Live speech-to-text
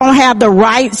have the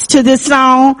rights to this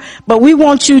song, but we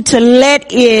want you to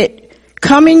let it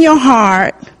come in your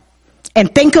heart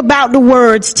and think about the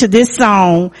words to this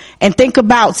song and think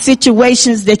about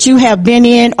situations that you have been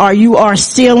in or you are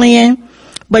still in.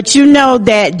 But you know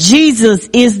that Jesus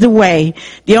is the way.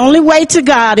 The only way to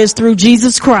God is through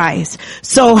Jesus Christ.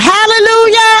 So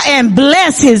hallelujah and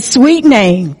bless his sweet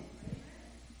name.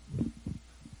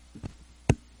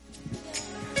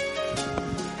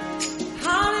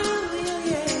 Hallelujah,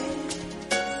 yeah.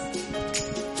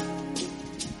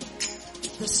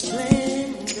 The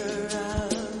splendor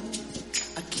of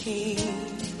a king,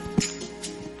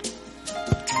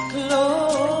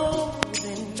 clothed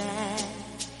in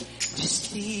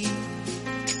majesty,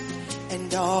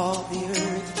 and all the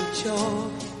earth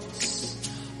rejoice,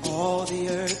 all the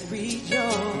earth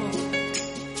rejoice.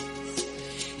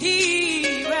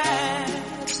 He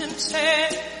wraps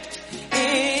himself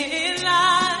in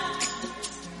light,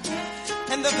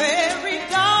 and the very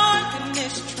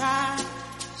darkness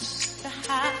tries to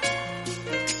hide.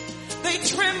 They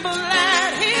tremble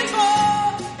at his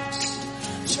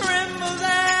voice, tremble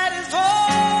at his voice.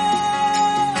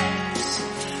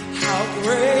 How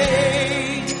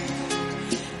great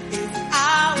is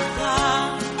our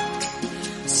God.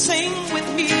 Sing with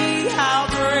me, how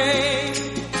great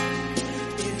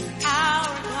is our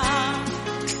God.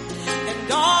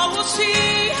 And all will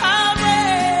see how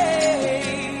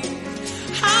great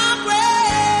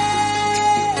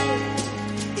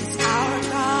is our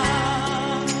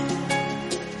God.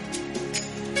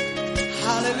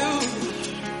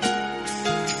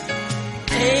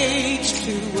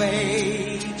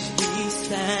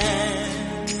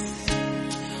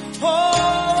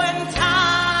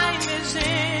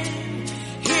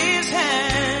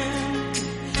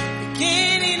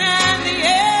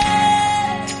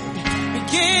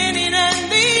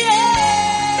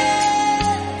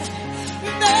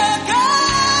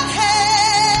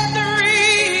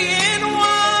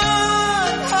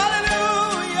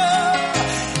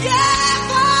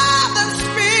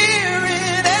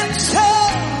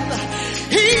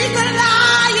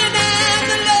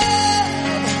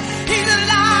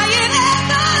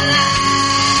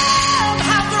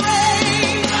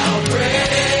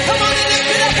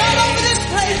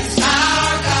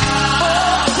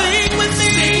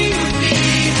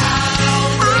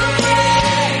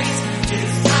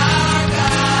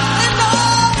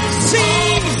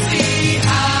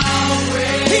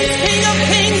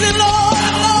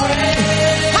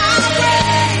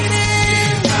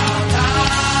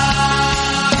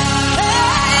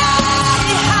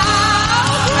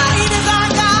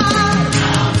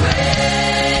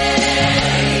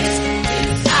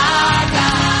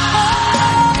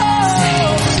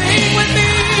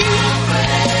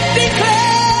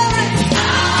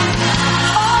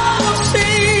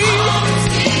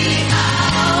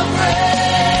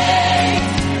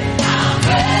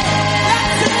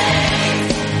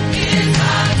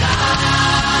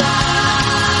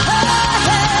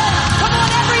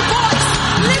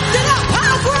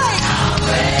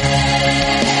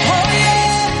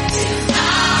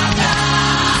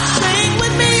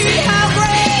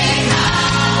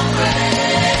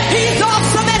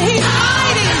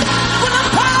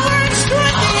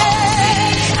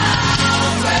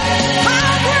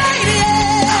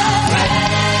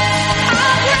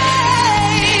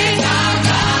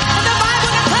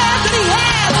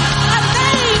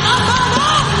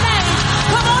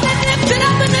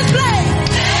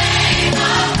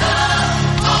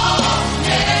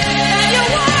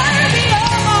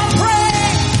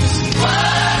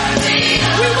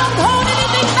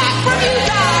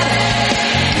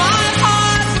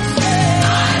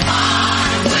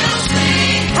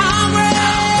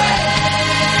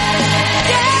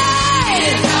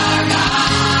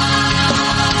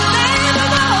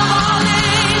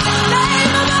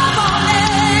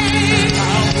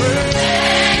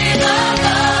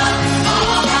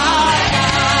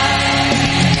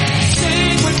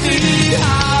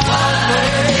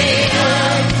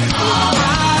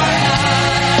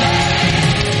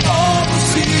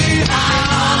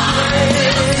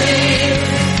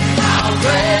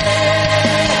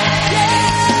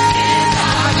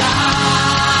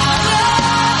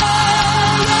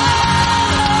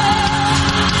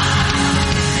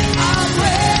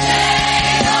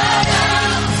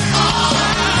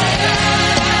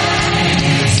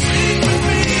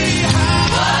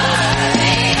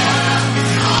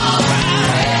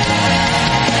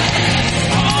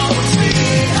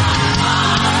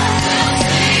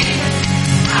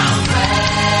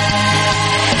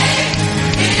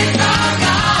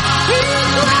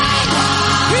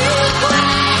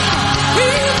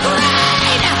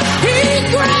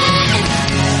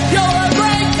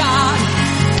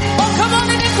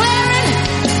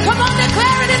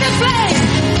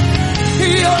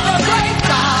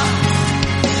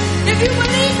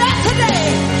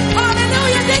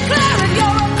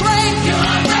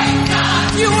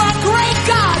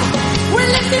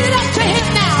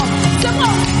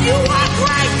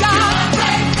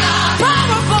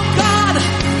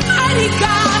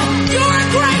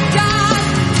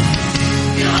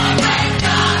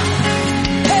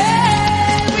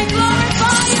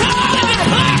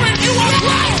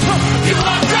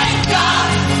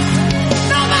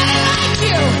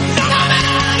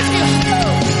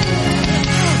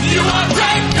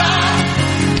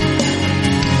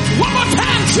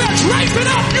 church, raise it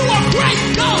up. You are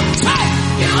great God. Say,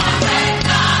 you are great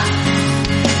God.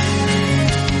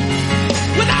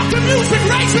 Without the music,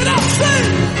 raise it up. Sing.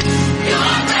 You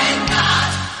are great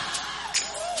God.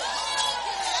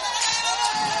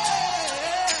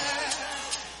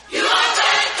 You are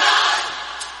great God.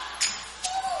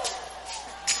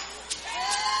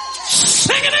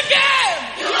 Sing it again.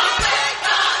 You are great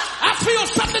God. I feel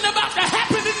something about to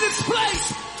happen in this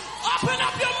place. Open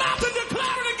up your mouth and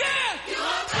declare it again. You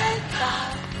are great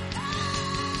God.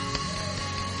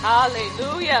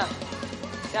 Hallelujah.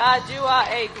 God, you are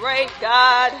a great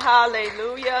God.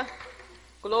 Hallelujah.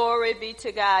 Glory be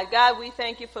to God. God, we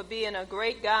thank you for being a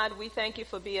great God. We thank you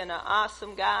for being an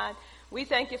awesome God. We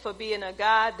thank you for being a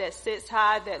God that sits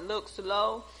high, that looks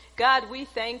low. God, we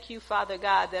thank you, Father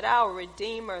God, that our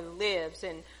Redeemer lives,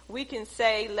 and we can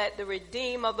say, let the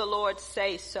redeemed of the Lord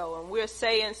say so, and we're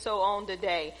saying so on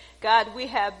today. God, we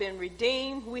have been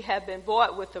redeemed. We have been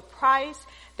bought with a price.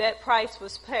 That price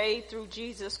was paid through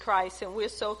Jesus Christ, and we're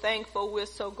so thankful. We're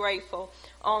so grateful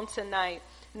on tonight.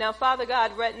 Now, Father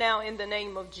God, right now in the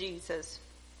name of Jesus,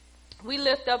 we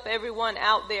lift up everyone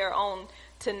out there on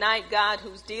tonight, God,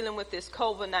 who's dealing with this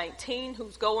COVID-19,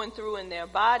 who's going through in their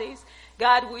bodies.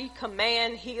 God, we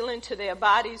command healing to their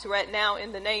bodies right now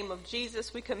in the name of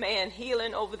Jesus. We command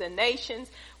healing over the nations.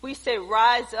 We say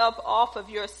rise up off of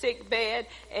your sick bed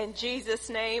in Jesus'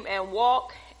 name and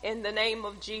walk in the name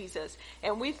of Jesus.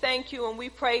 And we thank you and we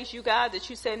praise you, God, that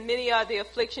you said many are the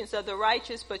afflictions of the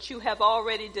righteous, but you have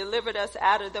already delivered us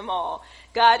out of them all.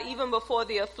 God, even before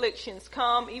the afflictions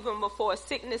come, even before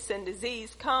sickness and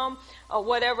disease come, or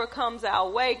whatever comes our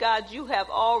way, God, you have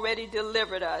already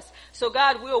delivered us. So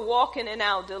God, we're walking in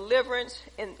our deliverance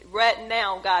and right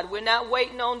now, God. We're not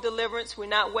waiting on deliverance. We're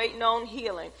not waiting on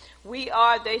healing. We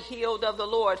are the healed of the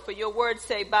Lord. For your word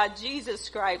say, by Jesus'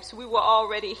 stripes, we were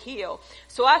already healed.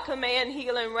 So I command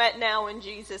healing right now in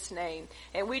Jesus' name.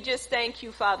 And we just thank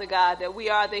you, Father God, that we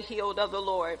are the healed of the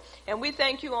Lord. And we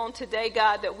thank you on today,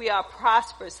 God, that we are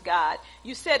prosperous, God.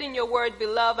 You said in your word,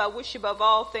 beloved, I wish above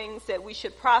all things that we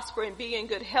should prosper and be in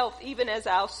good health, even as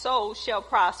our soul shall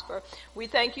prosper. We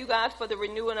thank you, God, for the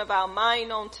renewing of our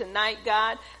mind on tonight,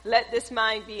 God. Let this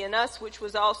mind be in us, which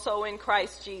was also in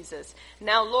Christ Jesus.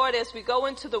 Now, Lord, as we go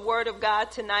into the word of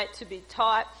God tonight to be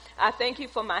taught, I thank you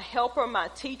for my helper, my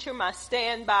teacher, my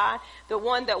standby, the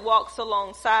one that walks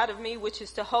alongside of me, which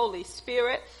is the Holy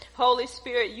Spirit. Holy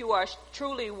Spirit, you are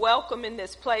truly welcome in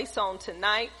this place on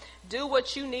tonight. Do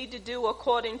what you need to do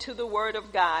according to the word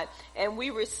of God. And we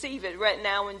receive it right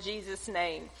now in Jesus'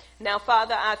 name. Now,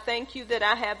 Father, I thank you that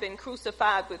I have been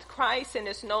crucified with Christ, and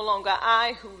it's no longer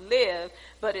I who live,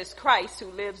 but it's Christ who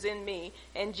lives in me.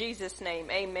 In Jesus' name,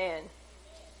 amen.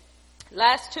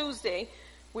 Last Tuesday,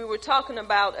 we were talking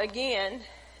about, again,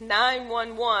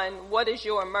 911, what is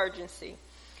your emergency?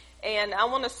 And I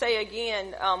want to say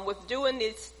again, with doing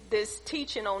this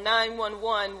teaching on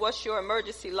 911, what's your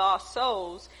emergency, lost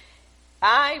souls,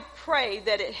 I pray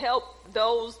that it help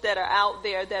those that are out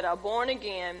there that are born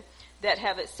again, that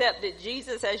have accepted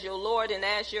Jesus as your Lord and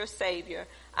as your Savior.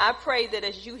 I pray that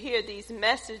as you hear these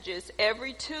messages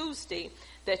every Tuesday,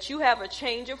 that you have a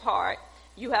change of heart,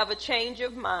 you have a change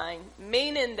of mind,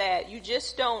 meaning that you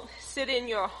just don't sit in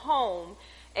your home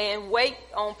and wait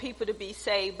on people to be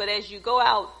saved, but as you go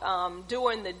out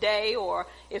during the day, or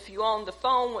if you're on the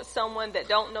phone with someone that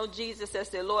don't know Jesus as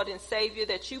their Lord and Savior,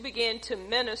 that you begin to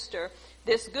minister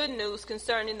this good news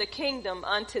concerning the kingdom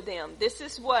unto them. This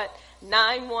is what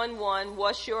 911,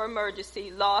 what's your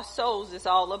emergency, lost souls is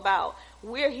all about.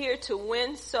 We're here to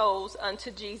win souls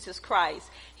unto Jesus Christ.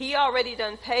 He already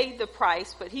done paid the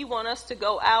price, but he wants us to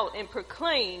go out and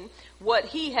proclaim what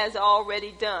he has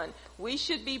already done. We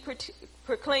should be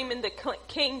proclaiming the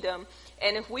kingdom,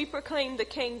 and if we proclaim the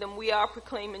kingdom, we are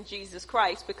proclaiming Jesus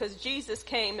Christ, because Jesus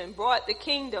came and brought the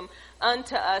kingdom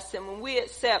unto us, and when we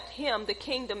accept him, the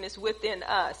kingdom is within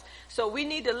us. So we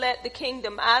need to let the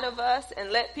kingdom out of us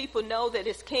and let people know that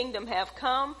his kingdom have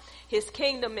come. His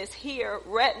kingdom is here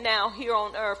right now, here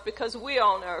on earth, because we're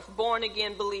on earth, born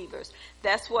again believers.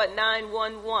 That's what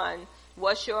 911,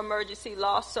 what's your emergency,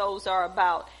 lost souls are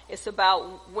about. It's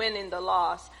about winning the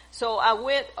lost. So I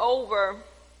went over,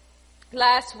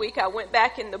 last week I went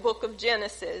back in the book of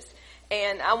Genesis,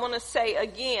 and I want to say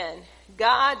again,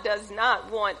 God does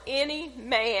not want any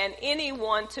man,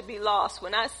 anyone to be lost.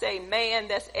 When I say man,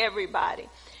 that's everybody.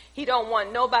 He don't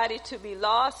want nobody to be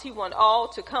lost. He wants all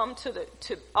to come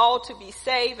all to be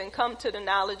saved and come to the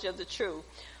knowledge of the truth.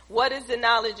 What is the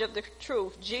knowledge of the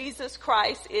truth? Jesus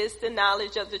Christ is the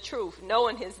knowledge of the truth,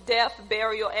 knowing his death,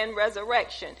 burial, and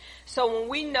resurrection. So when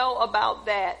we know about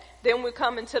that, then we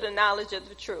come into the knowledge of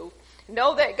the truth.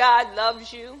 Know that God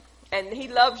loves you, And he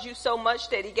loves you so much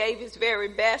that he gave his very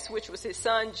best, which was his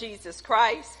son, Jesus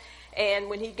Christ. And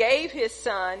when he gave his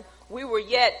son, we were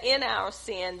yet in our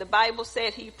sin. The Bible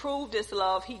said he proved his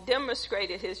love. He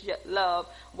demonstrated his love.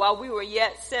 While we were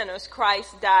yet sinners,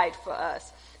 Christ died for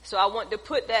us. So I want to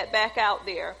put that back out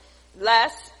there.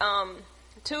 Last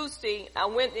Tuesday, I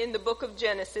went in the book of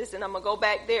Genesis, and I'm going to go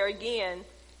back there again.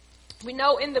 We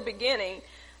know in the beginning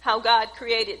how God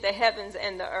created the heavens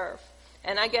and the earth.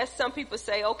 And I guess some people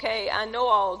say, okay, I know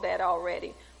all of that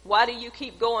already. Why do you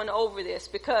keep going over this?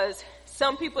 Because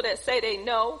some people that say they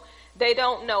know, they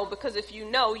don't know. Because if you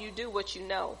know, you do what you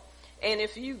know. And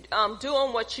if you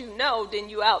doing what you know, then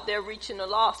you out there reaching the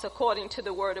lost according to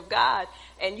the word of God.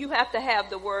 And you have to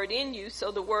have the word in you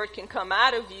so the word can come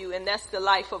out of you. And that's the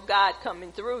life of God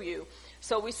coming through you.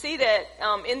 So we see that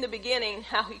in the beginning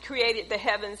how he created the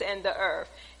heavens and the earth.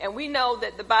 And we know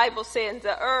that the Bible says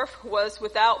the earth was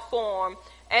without form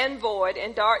and void,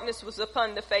 and darkness was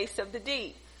upon the face of the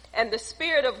deep. And the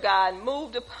Spirit of God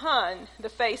moved upon the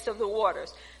face of the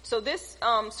waters. So this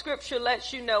scripture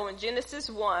lets you know in Genesis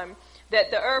 1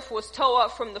 that the earth was tore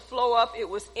up from the floor up. It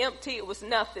was empty. It was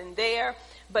nothing there.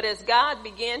 But as God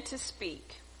began to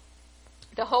speak,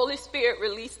 the Holy Spirit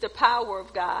released the power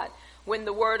of God. When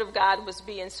the word of God was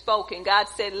being spoken, God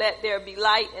said, let there be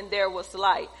light, and there was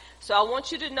light. So I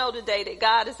want you to know today that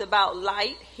God is about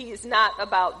light. He is not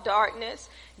about darkness.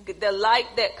 The light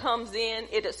that comes in,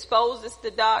 it exposes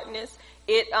the darkness.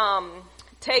 It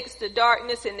takes the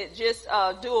darkness and it just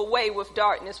do away with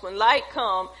darkness. When light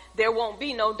comes, there won't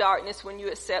be no darkness when you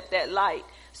accept that light.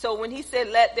 So when he said,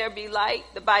 let there be light,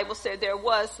 the Bible said there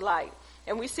was light.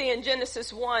 And we see in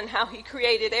Genesis 1 how he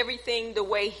created everything the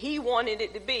way he wanted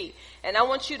it to be. And I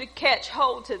want you to catch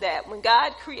hold to that. When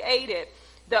God created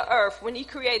the earth, when he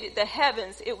created the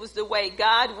heavens, it was the way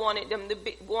God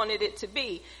wanted it to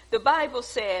be. The Bible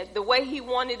said the way he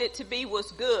wanted it to be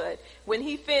was good. When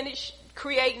he finished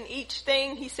creating each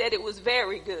thing, he said it was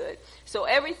very good. So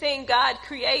everything God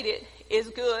created is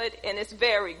good, and it's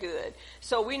very good.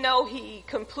 So we know he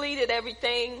completed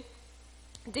everything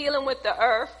dealing with the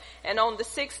earth, and on the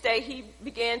sixth day he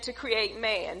began to create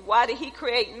man. Why did he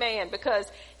create man? Because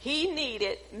he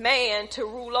needed man to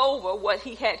rule over what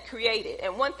he had created.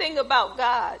 And one thing about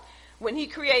God, when he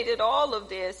created all of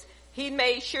this, he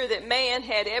made sure that man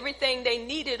had everything they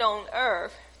needed on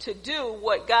earth to do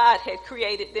what God had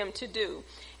created them to do.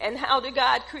 And how did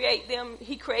God create them?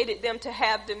 He created them to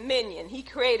have dominion. He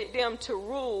created them to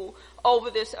rule over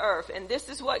this earth. And this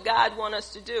is what God wants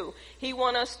us to do. He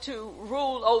wants us to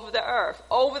rule over the earth,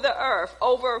 over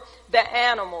the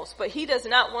animals. But he does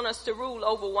not want us to rule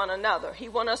over one another. He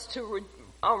wants us to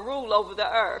rule over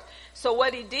the earth. So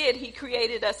what he did, he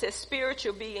created us as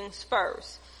spiritual beings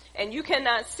first. And you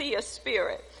cannot see a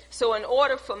spirit. So in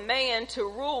order for man to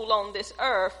rule on this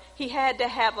earth, he had to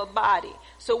have a body.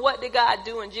 So what did God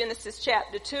do in Genesis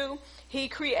chapter 2? He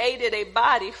created a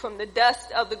body from the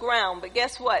dust of the ground. But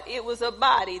guess what? It was a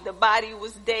body. The body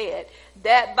was dead.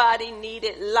 That body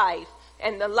needed life.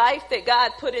 And the life that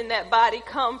God put in that body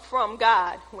come from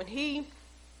God. When he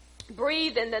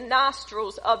breathed in the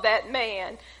nostrils of that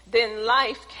man, then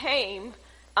life came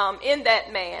in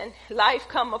that man. Life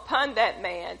come upon that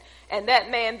man. And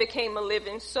that man became a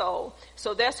living soul.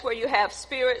 So that's where you have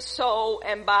spirit, soul,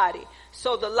 and body.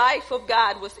 So the life of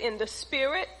God was in the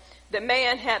spirit. The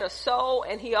man had a soul,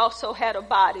 and he also had a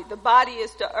body. The body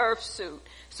is the earth suit.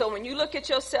 So when you look at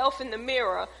yourself in the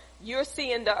mirror, you're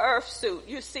seeing the earth suit.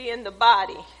 You're seeing the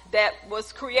body that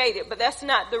was created. But that's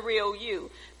not the real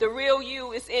you. The real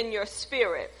you is in your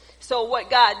spirit. So what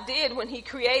God did when he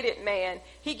created man,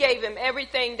 he gave him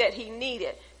everything that he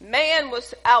needed. Man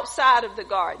was outside of the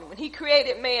garden. When he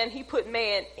created man, he put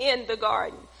man in the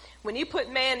garden. When he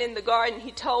put man in the garden,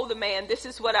 he told the man, this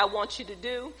is what I want you to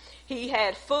do. He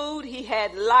had food, he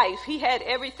had life, he had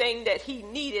everything that he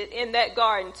needed in that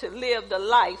garden to live the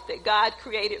life that God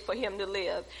created for him to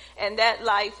live. And that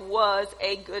life was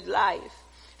a good life.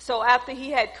 So after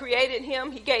he had created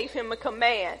him, he gave him a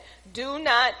command. Do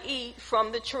not eat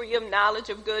from the tree of knowledge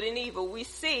of good and evil. We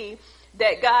see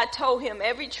that God told him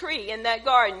every tree in that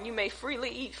garden you may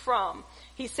freely eat from.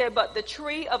 He said, but the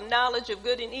tree of knowledge of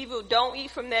good and evil, don't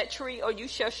eat from that tree or you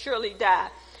shall surely die.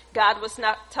 God was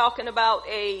not talking about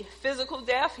a physical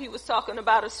death. He was talking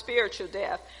about a spiritual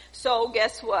death. So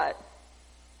guess what?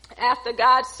 After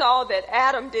God saw that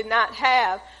Adam did not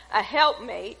have a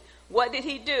helpmate, what did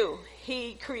he do?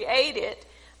 He created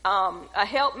a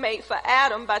helpmate for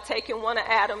Adam by taking one of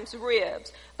Adam's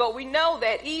ribs. But we know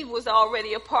that Eve was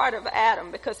already a part of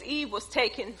Adam because Eve was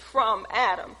taken from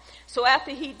Adam. So after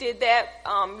he did that,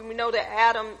 we know that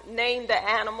Adam named the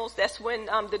animals. That's when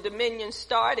the dominion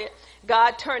started.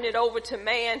 God turned it over to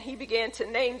man. He began to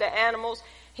name the animals.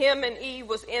 Him and Eve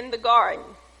was in the garden.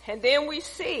 And then we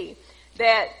see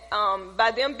that by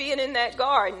them being in that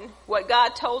garden, what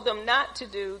God told them not to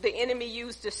do, the enemy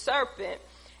used the serpent.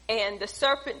 And the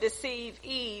serpent deceived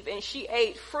Eve, and she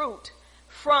ate fruit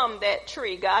from that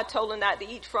tree. God told her not to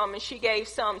eat from, and she gave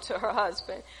some to her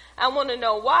husband. I want to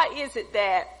know, why is it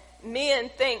that men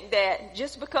think that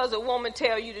just because a woman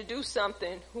tells you to do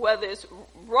something, whether it's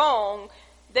wrong,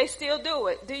 they still do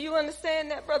it? Do you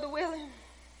understand that, Brother William?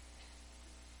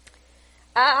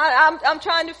 I'm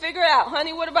trying to figure out,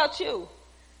 honey, what about you?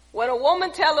 When a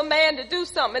woman tell a man to do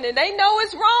something and they know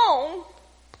it's wrong,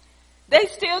 they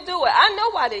still do it. I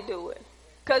know why they do it.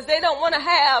 Because they don't want to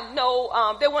have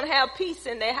they want to have peace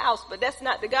in their house, but that's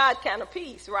not the God kind of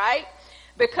peace, right?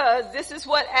 Because this is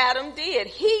what Adam did.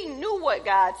 He knew what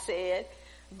God said,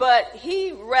 but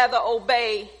he rather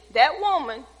obey that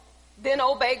woman than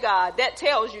obey God. That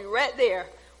tells you right there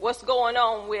what's going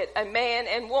on with a man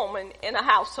and woman in a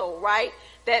household, right?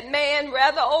 That man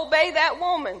rather obey that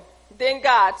woman than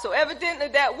God. So evidently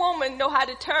that woman know how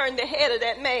to turn the head of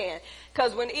that man.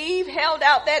 Because when Eve held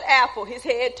out that apple, his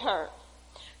head turned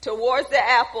towards the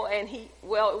apple, and it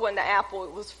wasn't the apple,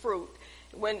 it was fruit.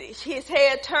 When his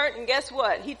head turned, and guess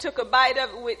what? He took a bite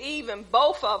of it with Eve, and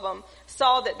both of them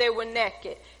saw that they were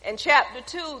naked. In chapter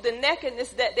 2, the nakedness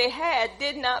that they had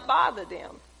did not bother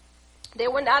them. They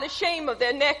were not ashamed of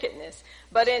their nakedness.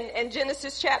 But in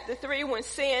Genesis chapter 3, when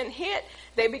sin hit,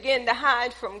 they began to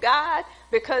hide from God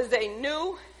because they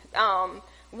knew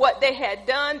what they had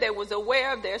done. They was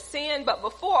aware of their sin. But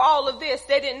before all of this,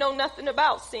 they didn't know nothing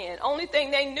about sin. Only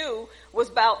thing they knew was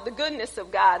about the goodness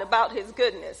of God, about his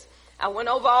goodness. I went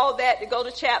over all that to go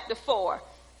to chapter 4.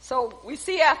 So we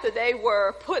see after they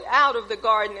were put out of the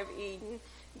Garden of Eden,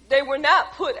 they were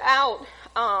not put out.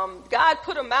 God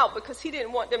put them out because he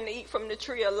didn't want them to eat from the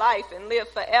tree of life and live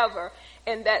forever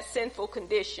in that sinful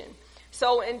condition.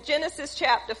 So in Genesis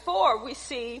chapter 4, we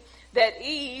see that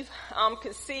Eve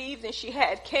conceived, and she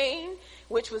had Cain,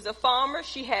 which was a farmer.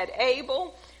 She had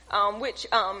Abel, which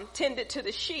tended to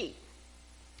the sheep.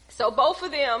 So both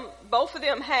of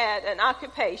them had an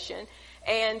occupation,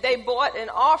 and they brought an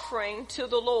offering to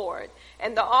the Lord.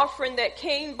 And the offering that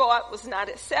Cain brought was not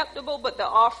acceptable, but the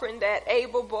offering that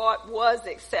Abel brought was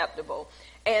acceptable.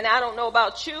 And I don't know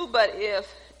about you, but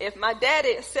if my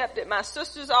daddy accepted my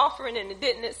sister's offering and it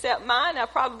didn't accept mine, I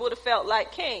probably would have felt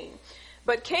like Cain.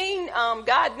 But Cain,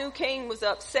 God knew Cain was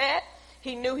upset.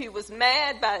 He knew he was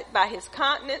mad by his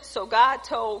countenance. So God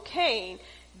told Cain,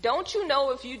 don't you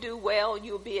know if you do well,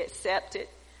 you'll be accepted?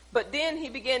 But then he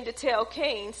began to tell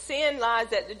Cain, sin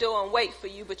lies at the door and wait for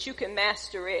you, but you can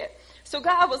master it. So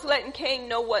God was letting Cain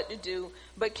know what to do.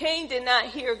 But Cain did not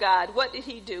hear God. What did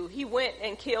he do? He went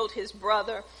and killed his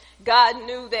brother. God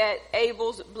knew that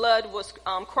Abel's blood was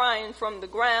crying from the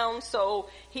ground. So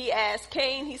he asked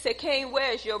Cain, he said, Cain,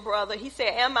 where's your brother? He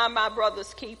said, am I my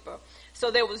brother's keeper?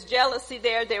 So there was jealousy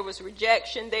there. There was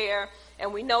rejection there.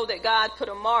 And we know that God put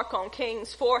a mark on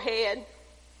Cain's forehead.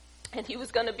 And he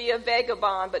was going to be a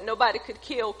vagabond, but nobody could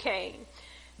kill Cain.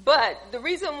 But the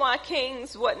reason why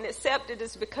Cain's wasn't accepted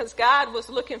is because God was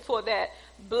looking for that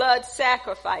blood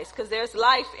sacrifice, because there's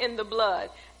life in the blood.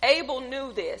 Abel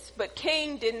knew this, but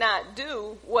Cain did not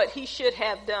do what he should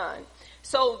have done.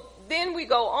 So then we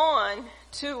go on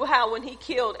to how when he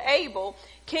killed Abel,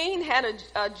 Cain had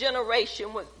a generation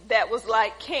that was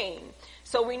like Cain.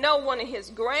 So we know one of his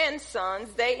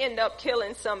grandsons, they end up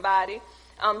killing somebody,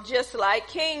 just like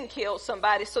Cain killed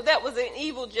somebody. So that was an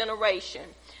evil generation.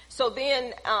 So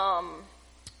then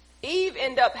Eve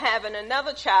ended up having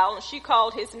another child, and she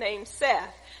called his name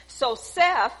Seth. So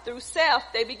through Seth,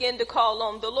 they began to call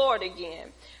on the Lord again.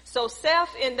 So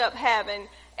Seth ended up having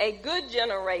a good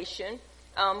generation,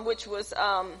 which was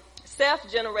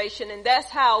Seth's generation, and that's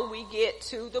how we get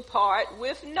to the part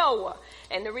with Noah.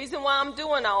 And the reason why I'm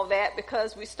doing all that,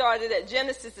 because we started at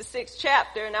Genesis, the 6th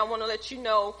chapter, and I want to let you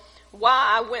know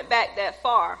why I went back that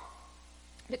far.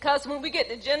 Because when we get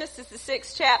to Genesis, the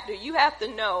 6th chapter, you have to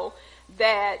know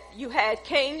that you had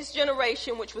Cain's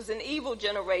generation, which was an evil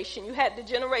generation. You had the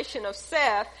generation of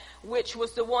Seth, which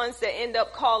was the ones that end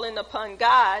up calling upon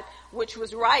God, which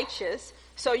was righteous.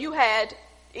 So you had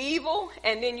evil,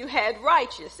 and then you had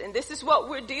righteous. And this is what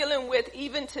we're dealing with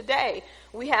even today.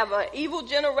 We have an evil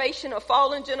generation, a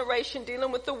fallen generation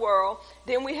dealing with the world.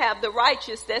 Then we have the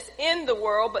righteous that's in the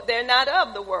world, but they're not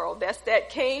of the world. That's that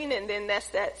Cain, and then that's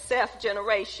that Seth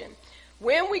generation.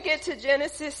 When we get to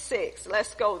Genesis 6,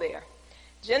 let's go there.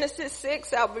 Genesis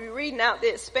 6, I'll be reading out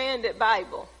the Expanded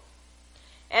Bible.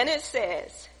 And it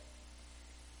says,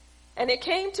 "And it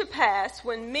came to pass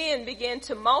when men began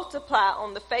to multiply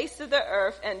on the face of the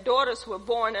earth, and daughters were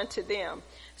born unto them."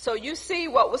 So you see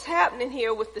what was happening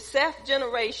here with the Seth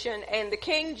generation and the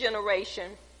Cain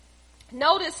generation.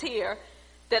 Notice here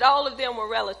that all of them were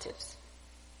relatives.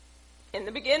 In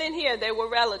the beginning here, they were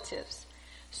relatives.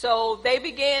 So they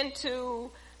began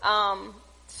to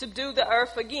subdue the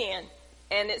earth again.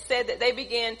 And it said that they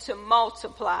began to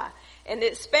multiply. And the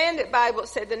Expanded Bible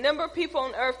said the number of people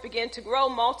on earth began to grow,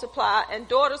 multiply, and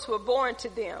daughters were born to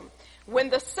them. When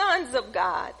the sons of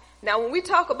God, now when we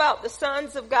talk about the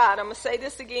sons of God, I'm going to say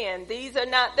this again, these are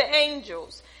not the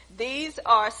angels. These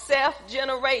are Seth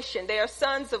generation. They are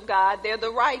sons of God. They're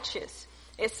the righteous.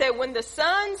 It said when the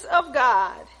sons of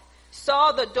God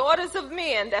saw the daughters of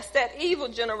men, that's that evil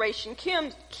generation,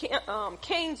 Cain's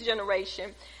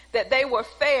generation, that they were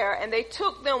fair, and they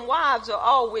took them wives of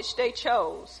all which they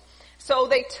chose. So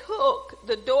they took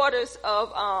the daughters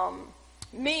of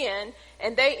men,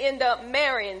 and they end up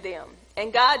marrying them.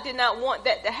 And God did not want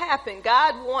that to happen.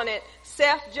 God wanted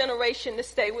Seth generation to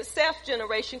stay with Seth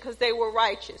generation because they were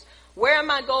righteous. Where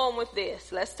am I going with this?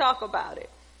 Let's talk about it.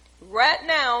 Right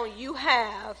now, you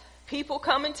have people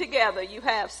coming together. You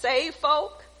have saved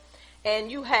folk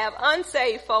and you have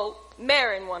unsaved folk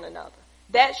marrying one another.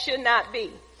 That should not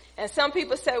be. And some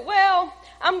people say, well,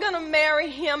 I'm going to marry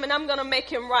him and I'm going to make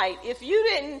him right. If you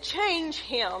didn't change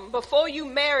him before you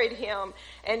married him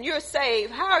and you're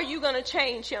saved, how are you going to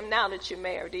change him now that you're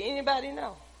married? Do anybody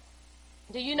know?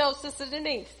 Do you know Sister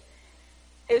Denise?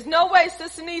 There's no way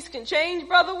Sister Denise can change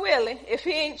Brother Willie if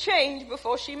he ain't changed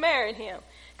before she married him.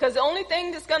 Because the only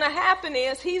thing that's going to happen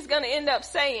is he's going to end up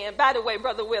saying, by the way,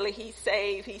 Brother Willie, he's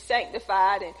saved, he's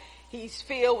sanctified, and he's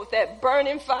filled with that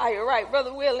burning fire. Right,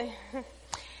 Brother Willie?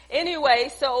 Anyway,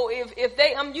 so if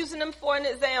they, I'm using them for an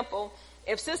example.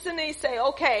 If Sister Denise say,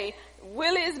 okay,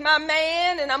 Willie is my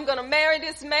man and I'm going to marry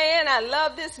this man. I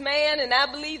love this man and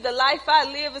I believe the life I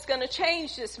live is going to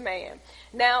change this man.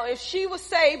 Now, if she was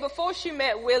saved before she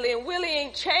met Willie and Willie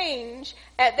ain't changed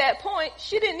at that point,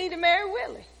 she didn't need to marry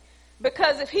Willie.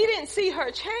 Because if he didn't see her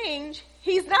change,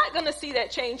 he's not going to see that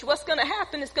change. What's going to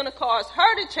happen is going to cause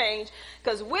her to change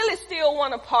because Willie still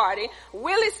want to party.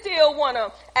 Willie still want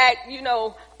to act,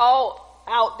 all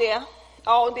out there,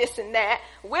 all this and that.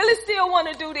 Willie still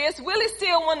want to do this. Willie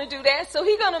still want to do that. So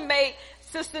he's going to make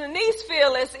Sister Denise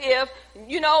feel as if,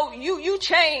 you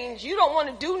change. You don't want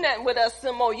to do nothing with us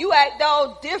no more. You act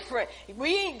all different.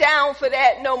 We ain't down for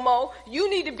that no more. You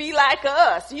need to be like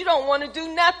us. You don't want to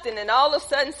do nothing. And all of a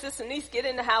sudden, Sister Denise get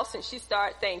in the house and she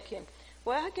start thinking,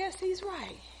 well, I guess he's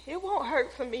right. It won't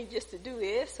hurt for me just to do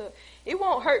this, or it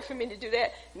won't hurt for me to do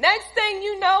that. Next thing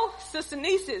you know, Sister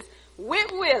Denise is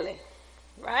with Willie,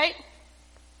 right?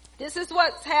 This is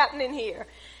what's happening here.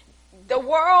 The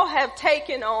world have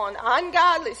taken on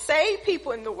ungodly, saved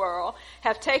people in the world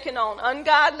have taken on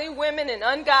ungodly women and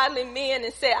ungodly men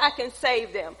and said, I can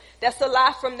save them. That's a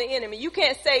lie from the enemy. You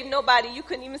can't save nobody. You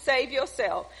couldn't even save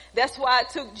yourself. That's why it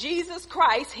took Jesus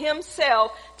Christ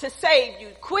himself to save you.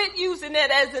 Quit using that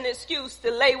as an excuse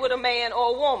to lay with a man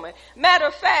or a woman. Matter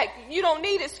of fact, you don't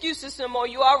need excuses no more.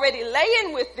 You're already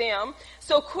laying with them.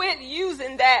 So quit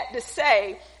using that to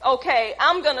say, okay,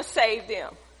 I'm going to save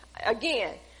them.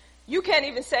 Again, you can't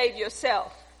even save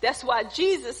yourself. That's why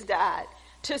Jesus died,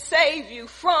 to save you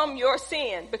from your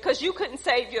sin, because you couldn't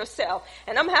save yourself.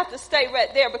 And I'm going to have to stay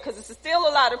right there because there's still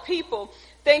a lot of people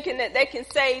thinking that they can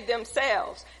save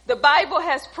themselves. The Bible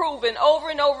has proven over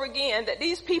and over again that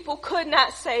these people could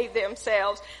not save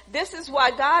themselves. This is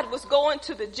why God was going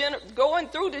through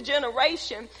the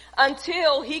generation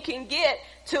until he can get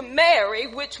to Mary,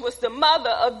 which was the mother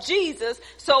of Jesus,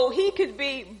 so he could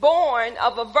be born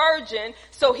of a virgin,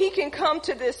 so he can come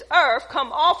to this earth,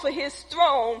 come off of his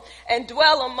throne and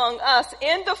dwell among us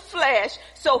in the flesh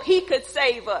so he could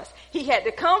save us. He had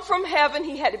to come from heaven,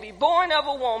 he had to be born of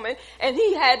a woman, and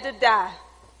he had to die.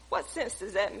 What sense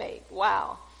does that make?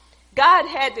 Wow. God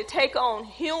had to take on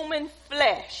human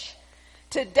flesh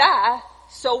to die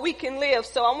so we can live.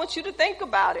 So I want you to think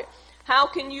about it. How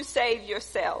can you save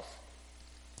yourself?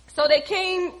 So they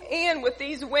came in with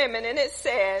these women, and it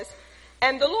says,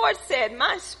 and the Lord said,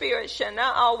 my spirit shall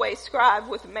not always strive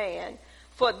with man,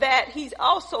 for that he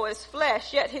also is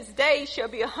flesh, yet his days shall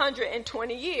be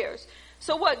 120 years.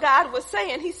 So what God was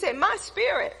saying, he said, my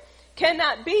spirit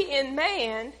cannot be in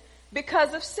man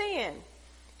because of sin.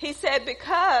 He said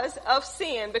because of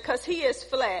sin, because he is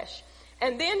flesh.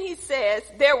 And then he says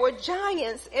there were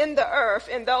giants in the earth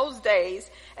in those days.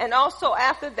 And also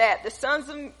after that, the sons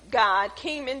of God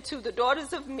came into the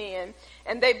daughters of men,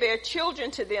 and they bare children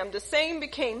to them. The same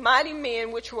became mighty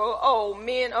men, which were old,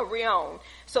 men of renown.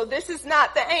 So this is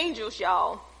not the angels,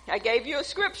 y'all. I gave you a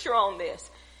scripture on this.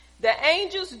 The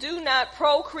angels do not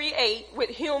procreate with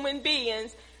human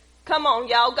beings. Come on,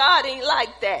 y'all. God ain't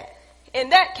like that. In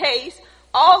that case,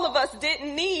 all of us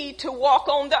didn't need to walk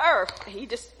on the earth. He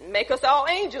just make us all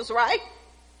angels, right?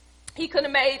 He could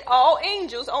have made all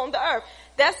angels on the earth.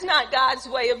 That's not God's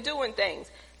way of doing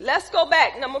things. Let's go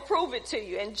back and I'm going to prove it to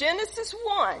you. In Genesis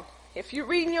 1, if you're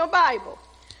reading your Bible,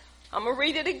 I'm going to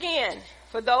read it again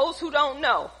for those who don't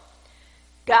know.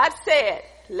 God said,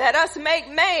 let us make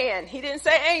man. He didn't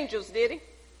say angels, did he?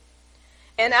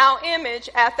 In our image,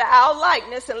 after our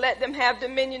likeness, and let them have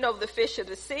dominion over the fish of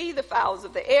the sea, the fowls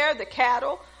of the air, the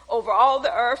cattle, over all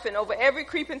the earth, and over every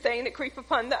creeping thing that creep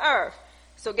upon the earth.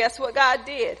 So guess what God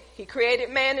did? He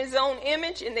created man in his own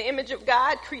image. In the image of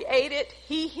God created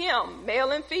he him.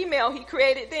 Male and female, he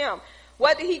created them.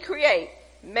 What did he create?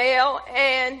 Male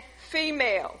and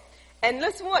female. And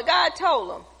listen what God told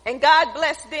them. And God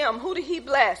blessed them. Who did he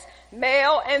bless?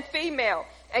 Male and female.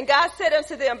 And God said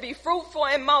unto them, be fruitful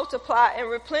and multiply and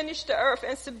replenish the earth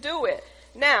and subdue it.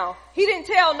 Now, he didn't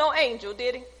tell no angel,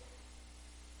 did he?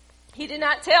 He did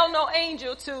not tell no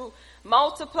angel to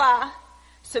multiply,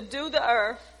 subdue the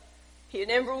earth. He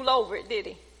didn't rule over it, did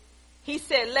he? He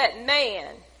said, let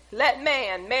man,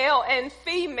 male and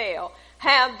female,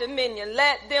 have dominion.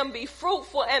 Let them be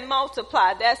fruitful and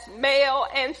multiply. That's male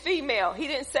and female. He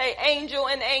didn't say angel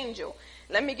and angel.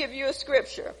 Let me give you a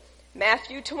scripture.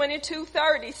 Matthew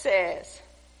 22:30 says,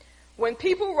 when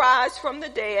people rise from the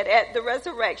dead at the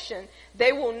resurrection,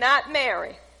 they will not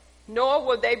marry, nor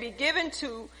will they be given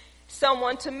to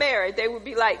someone to marry. They will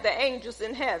be like the angels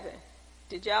in heaven.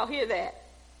 Did y'all hear that?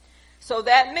 So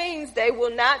that means they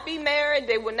will not be married.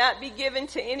 They will not be given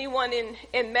to anyone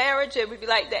in marriage. They will be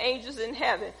like the angels in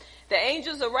heaven. The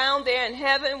angels around there in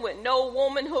heaven with no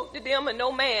woman hooked to them and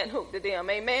no man hooked to them.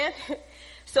 Amen?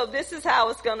 So this is how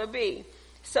it's going to be.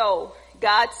 So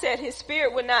God said his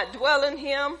spirit would not dwell in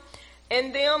them.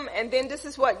 And then this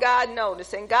is what God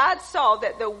noticed. And God saw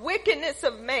that the wickedness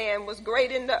of man was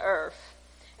great in the earth,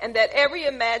 and that every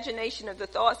imagination of the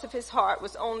thoughts of his heart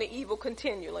was only evil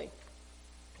continually.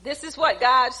 This is what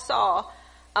God saw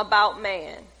about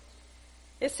man.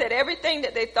 It said everything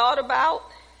that they thought about,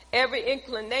 every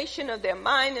inclination of their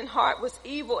mind and heart was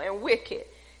evil and wicked.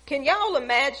 Can y'all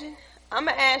imagine? I'm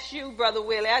going to ask you, Brother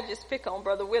Willie. I just pick on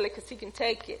Brother Willie because he can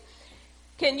take it.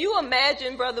 Can you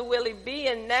imagine, Brother Willie,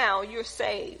 being now you're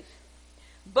saved,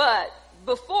 but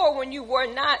before when you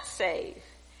were not saved?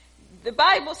 The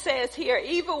Bible says here,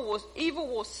 evil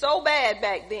was so bad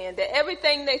back then that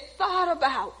everything they thought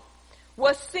about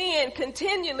was sin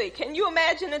continually. Can you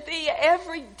imagine, Athea,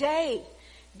 every day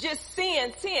just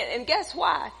sin? And guess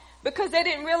why? Because they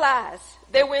didn't realize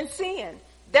they were in sin.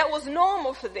 That was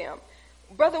normal for them.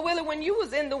 Brother Willie, when you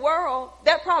was in the world,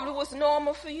 that probably was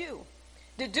normal for you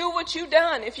to do what you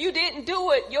done. If you didn't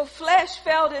do it, your flesh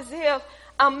felt as if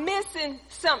I'm missing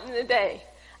something today.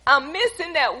 I'm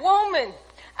missing that woman.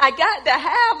 I got to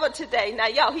have her today. Now,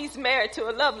 y'all, he's married to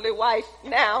a lovely wife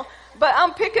now, but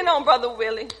I'm picking on Brother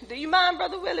Willie. Do you mind,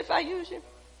 Brother Willie, if I use you?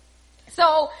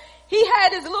 So he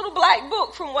had his little black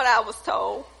book from what I was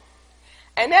told.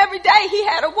 And every day he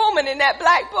had a woman in that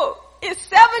black book. It's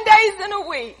 7 days in a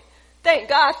week. Thank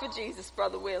God for Jesus,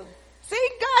 Brother Willie. See,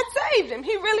 God saved him.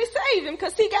 He really saved him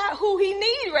because he got who he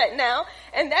need right now.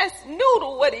 And that's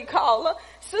Noodle, what he call her,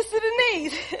 Sister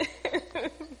Denise.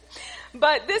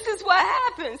 But this is what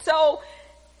happened. So,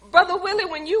 Brother Willie,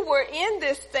 when you were in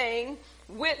this thing,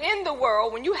 within the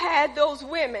world, when you had those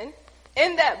women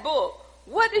in that book,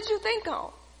 what did you think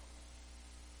on?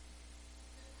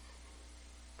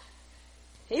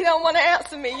 He don't want to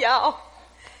answer me, y'all.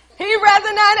 He'd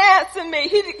rather not answer me.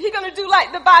 He going to do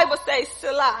like the Bible says,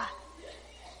 Salah.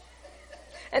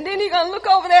 And then he's going to look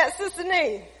over there at Sister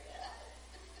Nee.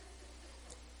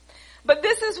 But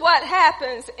this is what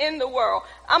happens in the world.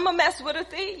 I'm going to mess with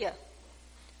Athea.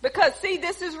 Because, see,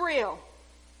 this is real.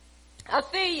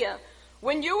 Athea,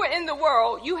 when you were in the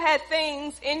world, you had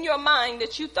things in your mind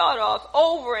that you thought of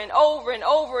over and over and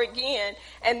over again.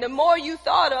 And the more you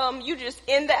thought of them, you just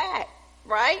in the act,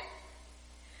 right?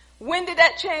 When did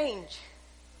that change?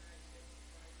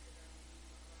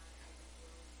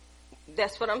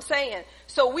 That's what I'm saying.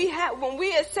 So when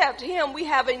we accept him, we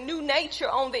have a new nature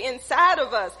on the inside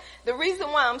of us. The reason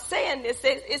why I'm saying this,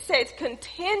 it says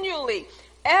continually.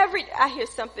 I hear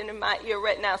something in my ear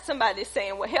right now. Somebody's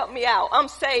saying, well, help me out. I'm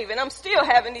saved and I'm still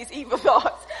having these evil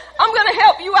thoughts. I'm going to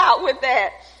help you out with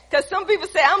that. Because some people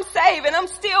say, I'm saved and I'm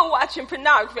still watching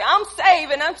pornography. I'm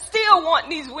saved and I'm still wanting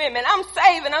these women. I'm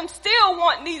saved and I'm still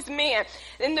wanting these men.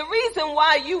 And the reason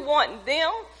why you want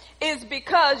them is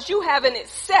because you haven't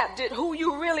accepted who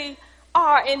you really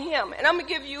are in him. And I'm going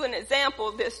to give you an example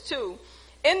of this too.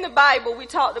 In the Bible, we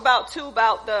talked about too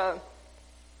about the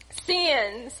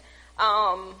sins.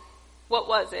 What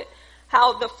was it?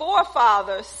 How the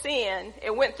forefathers sinned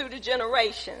and went through the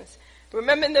generations.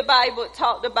 Remember in the Bible it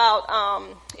talked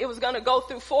about it was going to go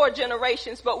through 4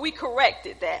 generations, but we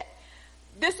corrected that.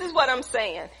 This is what I'm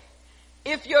saying.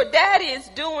 If your daddy is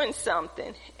doing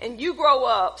something and you grow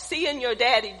up seeing your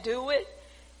daddy do it,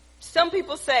 some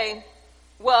people say,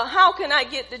 well, how can I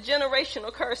get the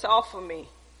generational curse off of me?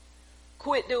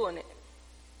 Quit doing it.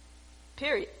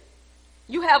 Period.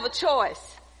 You have a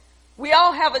choice. We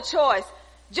all have a choice.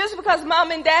 Just because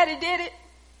mom and daddy did it,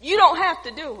 you don't have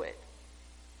to do it.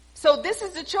 So this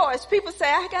is the choice. People say,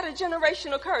 I got a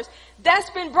generational curse. That's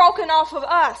been broken off of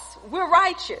us. We're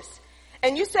righteous.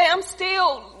 And you say, I'm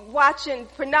still watching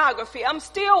pornography. I'm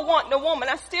still wanting a woman.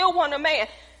 I still want a man.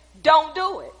 Don't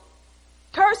do it.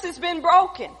 Curse has been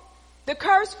broken. The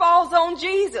curse falls on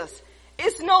Jesus.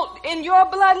 It's in your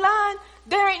bloodline,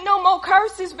 there ain't no more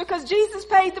curses because Jesus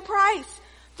paid the price.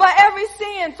 For every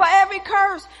sin, for every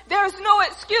curse, there's no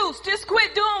excuse. Just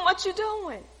quit doing what you're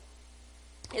doing.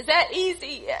 Is that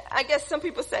easy? I guess some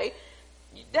people say,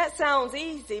 that sounds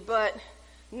easy, but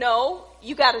no,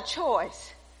 you got a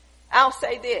choice. I'll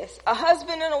say this. A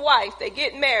husband and a wife, they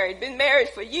get married, been married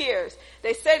for years.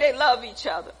 They say they love each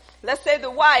other. Let's say the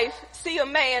wife see a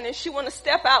man and she want to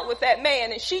step out with that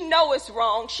man and she know it's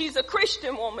wrong. She's a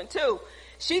Christian woman too.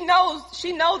 She know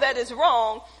that it's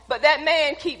wrong, but that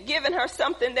man keep giving her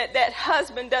something that that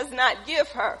husband does not give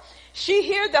her. She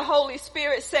hear the Holy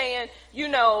Spirit saying,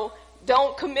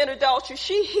 don't commit adultery.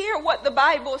 She hear what the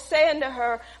Bible is saying to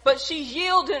her, but she's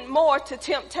yielding more to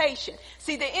temptation.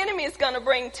 See, the enemy is going to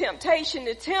bring temptation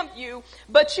to tempt you,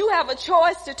 but you have a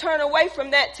choice to turn away from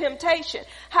that temptation.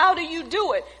 How do you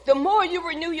do it? The more you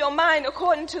renew your mind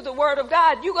according to the word of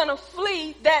God, you're going to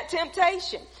flee that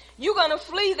temptation. You're going to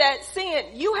flee that sin.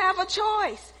 You have a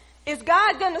choice. Is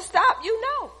God going to stop you?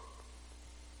 No.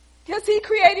 Because he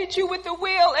created you with the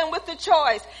will and with the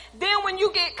choice. Then when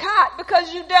you get caught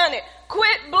because you done it,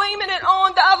 quit blaming it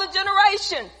on the other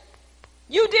generation.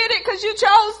 You did it because you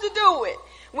chose to do it.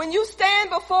 When you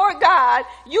stand before God,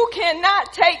 you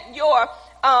cannot take your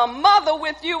mother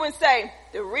with you and say,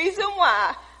 the reason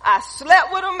why I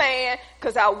slept with a man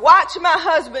because I watched my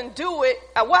husband do it.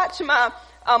 I watched my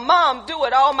mom do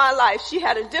it all my life. She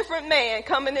had a different man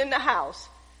coming in the house.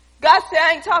 God said,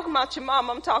 I ain't talking about your mom.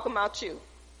 I'm talking about you.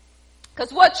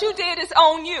 Because what you did is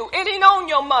on you. It ain't on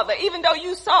your mother. Even though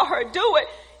you saw her do it,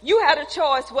 you had a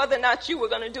choice whether or not you were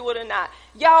going to do it or not.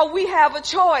 Y'all, we have a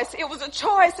choice. It was a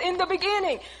choice in the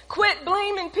beginning. Quit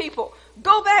blaming people.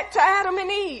 Go back to Adam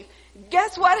and Eve.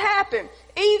 Guess what happened?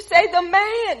 Eve say the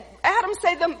man. Adam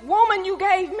say the woman you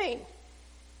gave me.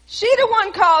 She the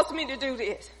one caused me to do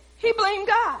this. He blamed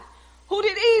God. Who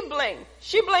did Eve blame?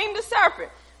 She blamed the serpent.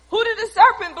 Who did the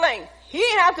serpent blame? He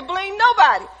didn't have to blame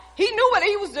nobody. He knew what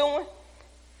he was doing.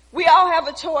 We all have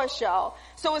a choice, y'all.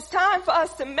 So it's time for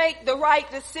us to make the right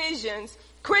decisions.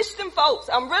 Christian folks,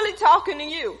 I'm really talking to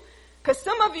you. Because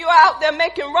some of you are out there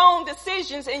making wrong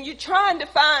decisions and you're trying to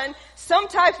find some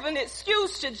type of an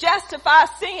excuse to justify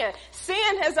sin.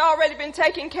 Sin has already been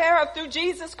taken care of through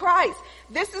Jesus Christ.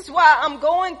 This is why I'm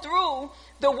going through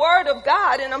the Word of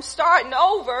God and I'm starting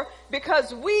over,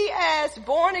 because we as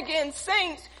born again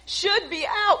saints should be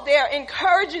out there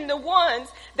encouraging the ones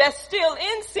that's still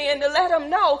in sin to let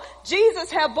them know Jesus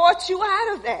have brought you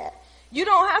out of that. You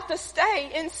don't have to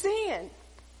stay in sin.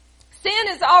 Sin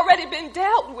has already been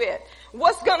dealt with.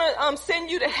 What's going to send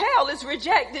you to hell is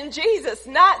rejecting Jesus,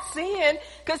 not sin,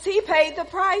 because he paid the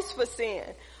price for sin.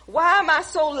 Why am I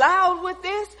so loud with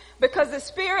this? Because the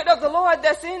Spirit of the Lord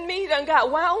that's in me done got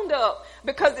wound up.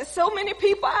 Because there's so many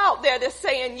people out there that's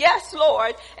saying, yes,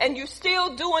 Lord, and you're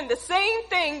still doing the same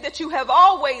thing that you have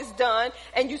always done,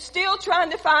 and you're still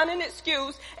trying to find an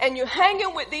excuse, and you're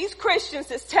hanging with these Christians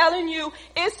that's telling you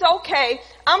it's okay.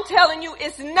 I'm telling you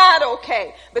it's not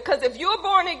okay. Because if you're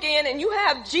born again and you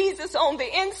have Jesus on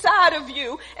the inside of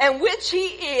you, and which he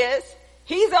is,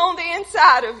 he's on the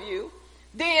inside of you,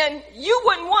 then you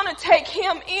wouldn't want to take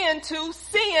him into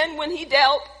sin when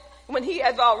he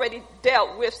has already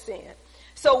dealt with sin.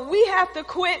 So we have to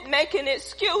quit making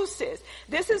excuses.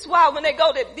 This is why when they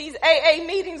go to these AA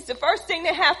meetings, the first thing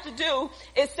they have to do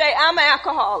is say, I'm an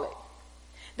alcoholic.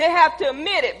 They have to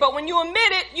admit it. But when you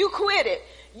admit it, you quit it.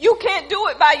 You can't do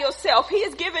it by yourself. He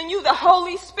has given you the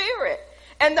Holy Spirit.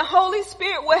 And the Holy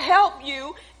Spirit will help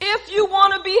you if you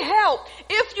want to be helped.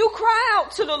 If you cry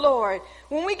out to the Lord.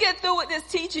 When we get through with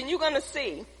this teaching, you're going to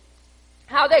see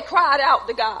how they cried out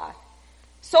to God.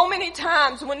 So many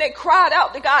times when they cried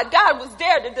out to God, God was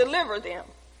there to deliver them.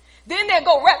 Then they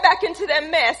go right back into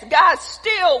that mess. God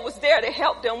still was there to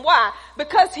help them. Why?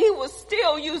 Because he was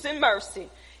still using mercy.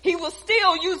 He was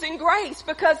still using grace,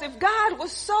 because if God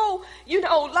was so,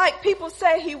 like people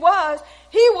say he was,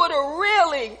 he would have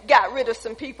really got rid of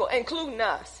some people, including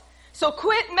us. So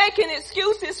quit making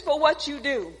excuses for what you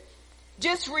do.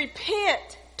 Just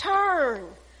repent, turn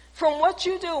from what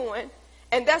you're doing.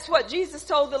 And that's what Jesus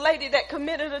told the lady that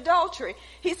committed adultery.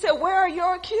 He said, where are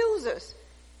your accusers?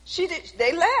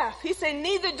 They left. He said,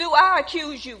 neither do I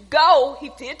accuse you. Go. He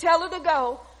did tell her to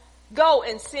go. Go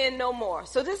and sin no more.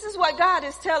 So this is what God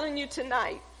is telling you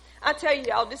tonight. I tell you,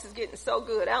 y'all, this is getting so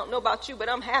good. I don't know about you, but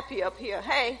I'm happy up here.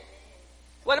 Hey,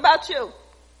 what about you?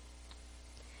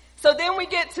 So then we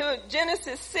get to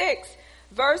Genesis 6,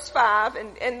 verse 5,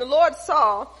 and the Lord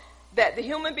saw that the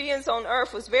human beings on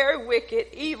earth was very wicked,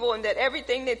 evil, and that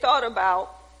everything they thought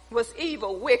about was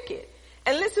evil, wicked.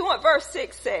 And listen what verse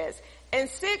 6 says. And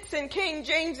 6 in King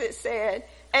James it said,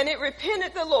 and it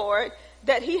repented the Lord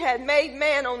that he had made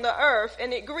man on the earth,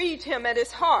 and it grieved him at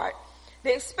his heart.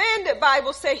 The expanded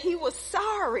Bible say he was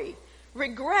sorry,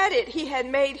 regretted he had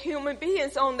made human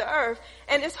beings on the earth,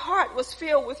 and his heart was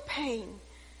filled with pain.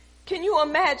 Can you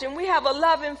imagine? We have a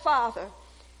loving Father.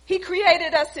 He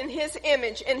created us in his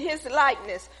image, in his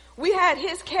likeness. We had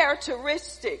his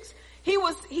characteristics.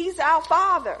 He's our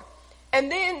Father.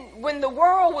 And then when the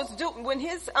world was when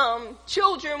his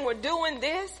children were doing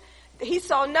this, he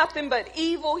saw nothing but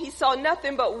evil. He saw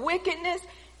nothing but wickedness.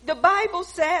 The Bible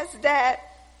says that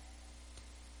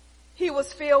he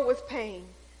was filled with pain.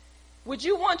 Would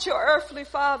you want your earthly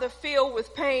father filled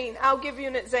with pain? I'll give you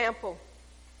an example.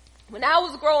 When I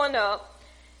was growing up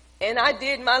and I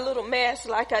did my little mess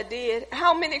like I did,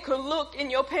 how many could look in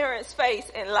your parents'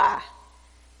 face and lie?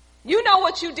 You know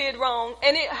what you did wrong,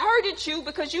 and it hurted you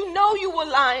because you know you were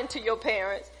lying to your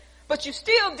parents, but you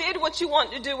still did what you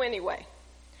wanted to do anyway.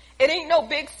 It ain't no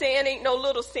big sin, ain't no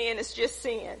little sin, it's just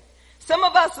sin. Some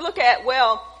of us look at,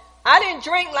 well, I didn't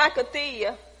drink like a thief,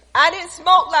 I didn't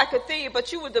smoke like a thief,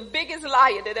 but you were the biggest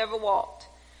liar that ever walked.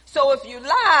 So if you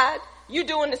lied, you're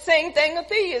doing the same thing a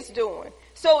thief is doing.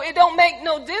 So it don't make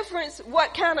no difference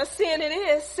what kind of sin it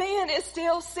is. Sin is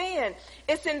still sin.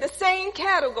 It's in the same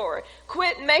category.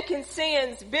 Quit making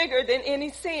sins bigger than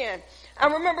any sin. I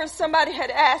remember somebody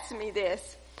had asked me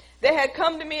this. They had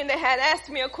come to me and they had asked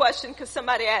me a question because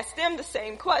somebody asked them the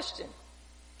same question.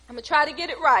 I'm going to try to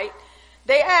get it right.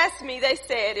 They asked me, they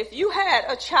said, if you had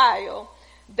a child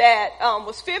that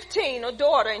was 15, a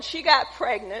daughter, and she got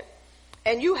pregnant,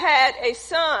 and you had a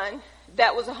son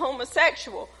that was a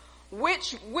homosexual,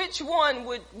 which one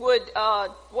would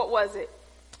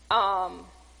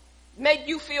make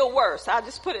you feel worse? I'll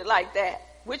just put it like that.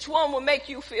 Which one would make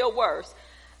you feel worse?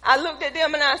 I looked at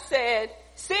them and I said,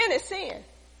 sin is sin.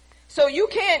 So you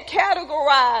can't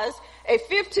categorize a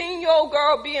 15-year-old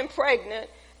girl being pregnant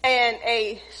and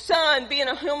a son being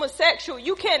a homosexual.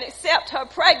 You can't accept her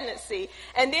pregnancy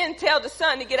and then tell the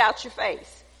son to get out your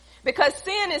face. Because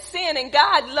sin is sin, and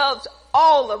God loves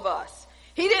all of us.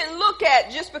 He didn't look at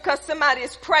just because somebody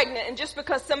is pregnant and just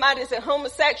because somebody is a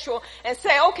homosexual and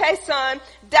say, okay, son,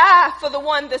 die for the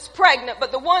one that's pregnant,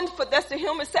 but the one that's a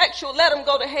homosexual, let him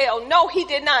go to hell. No, he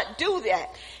did not do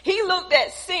that. He looked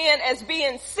at sin as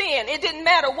being sin. It didn't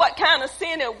matter what kind of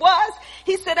sin it was.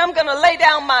 He said, I'm going to lay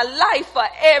down my life for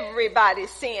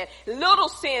everybody's sin. Little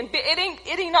sin,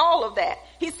 it ain't all of that.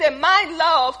 He said, my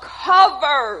love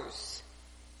covers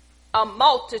a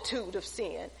multitude of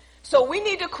sin. So we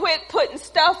need to quit putting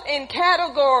stuff in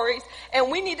categories,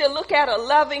 and we need to look at a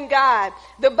loving God.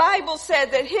 The Bible said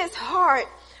that his heart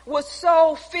was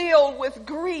so filled with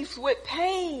grief, with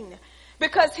pain,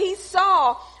 because he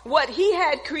saw what he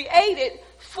had created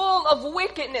full of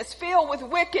wickedness, filled with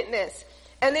wickedness.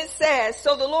 And it says,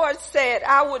 so the Lord said,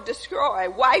 I would destroy,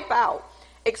 wipe out,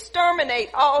 exterminate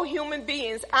all human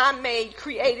beings I made,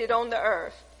 created on the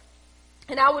earth.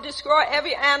 And I will destroy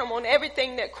every animal and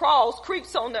everything that crawls,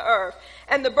 creeps on the earth,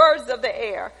 and the birds of the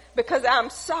air, because I'm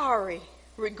sorry,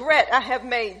 regret I have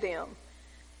made them.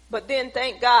 But then,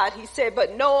 thank God, he said,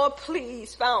 but Noah,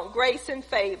 please, found grace and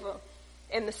favor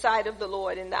in the sight of the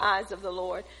Lord, in the eyes of the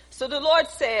Lord. So the Lord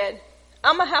said,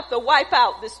 I'm going to have to wipe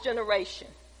out this generation.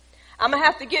 I'm going to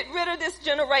have to get rid of this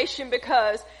generation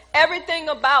because everything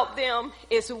about them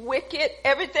is wicked.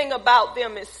 Everything about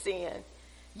them is sin.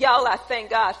 Y'all, I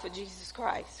thank God for Jesus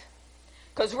Christ.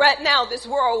 Because right now this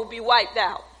world will be wiped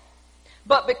out.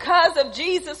 But because of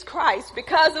Jesus Christ,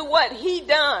 because of what he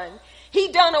done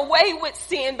away with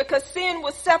sin because sin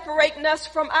was separating us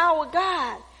from our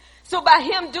God. So by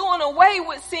him doing away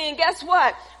with sin, guess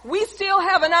what? We still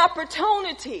have an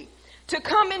opportunity to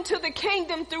come into the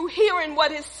kingdom through hearing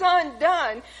what his son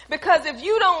done. Because if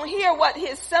you don't hear what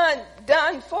his son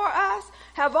done for us,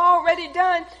 have already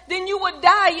done, then you would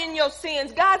die in your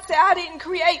sins. God said, I didn't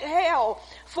create hell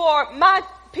for my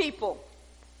people.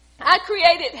 I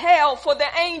created hell for the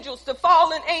angels, the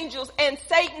fallen angels, and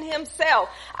Satan himself.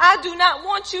 I do not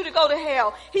want you to go to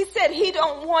hell. He said he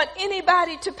don't want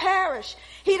anybody to perish.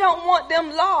 He don't want them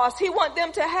lost. He want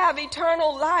them to have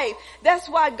eternal life. That's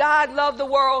why God loved the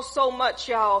world so much,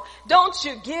 y'all. Don't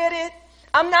you get it?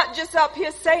 I'm not just up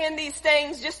here saying these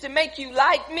things just to make you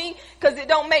like me, because it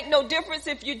don't make no difference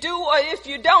if you do or if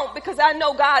you don't, because I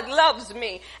know God loves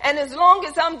me. And as long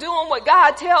as I'm doing what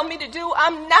God tell me to do,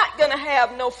 I'm not going to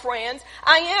have no friends.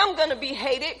 I am going to be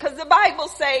hated, because the Bible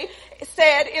said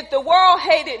if the world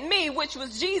hated me, which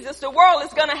was Jesus, the world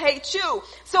is going to hate you.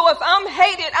 So if I'm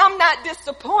hated, I'm not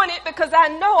disappointed because I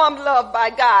know I'm loved by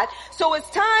God. So it's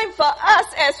time for us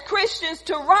as Christians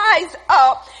to rise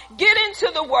up, get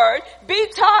into the word, be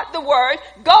taught the word,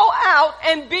 go out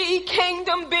and be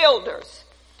kingdom builders.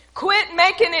 Quit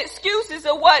making excuses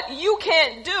of what you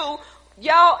can't do.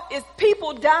 Y'all, it's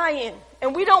people dying,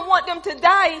 and we don't want them to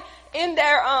die in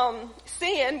their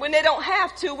sin when they don't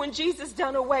have to, when Jesus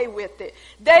done away with it.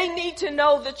 They need to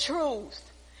know the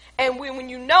truth. And when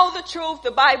you know the truth,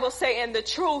 the Bible say, and the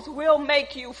truth will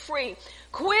make you free.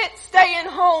 Quit staying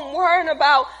home worrying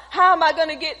about how am I going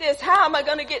to get this? How am I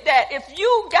going to get that? If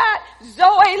you got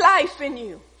Zoe life in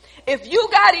you, if you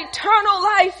got eternal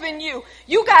life in you,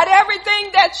 you got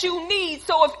everything that you need.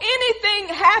 So if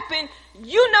anything happened,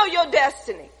 you know your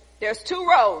destiny. There's two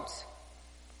roads.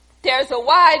 There's a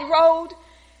wide road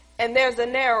and there's a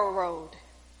narrow road.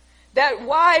 That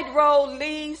wide road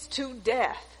leads to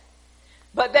death,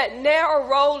 but that narrow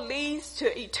road leads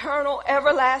to eternal,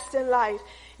 everlasting life.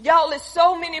 Y'all, there's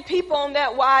so many people on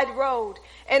that wide road.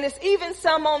 And it's even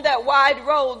some on that wide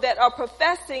road that are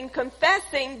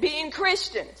confessing being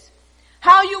Christians.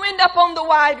 How you end up on the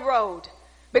wide road?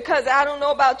 Because I don't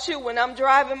know about you, when I'm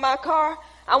driving my car,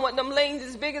 I want them lanes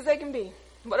as big as they can be.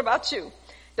 What about you?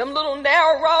 Them little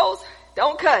narrow roads,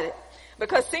 don't cut it.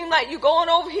 Because it seems like you're going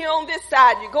over here on this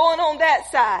side, you're going on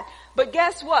that side. But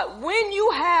guess what? When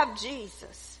you have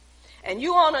Jesus and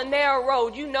you on a narrow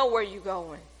road, you know where you're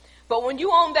going. But when you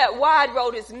on that wide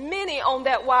road, there's many on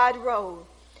that wide road.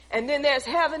 And then there's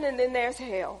heaven and then there's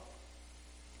hell.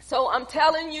 So I'm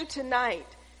telling you tonight,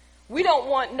 we don't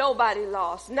want nobody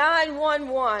lost.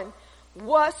 911,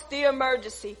 what's the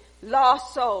emergency?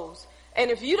 Lost souls. And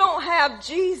if you don't have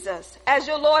Jesus as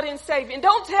your Lord and Savior, and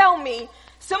don't tell me,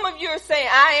 some of you are saying,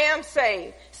 I am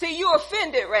saved. See, you're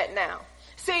offended right now.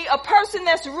 See, a person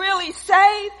that's really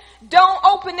saved, don't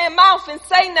open their mouth and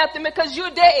say nothing because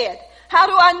you're dead. How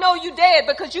do I know you dead?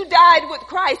 Because you died with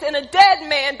Christ, and a dead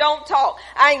man don't talk.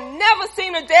 I ain't never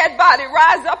seen a dead body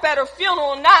rise up at a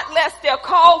funeral, not lest they're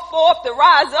called forth to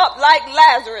rise up like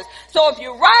Lazarus. So if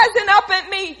you're rising up at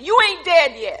me, you ain't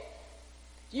dead yet.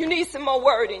 You need some more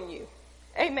word in you.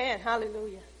 Amen.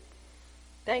 Hallelujah.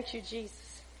 Thank you,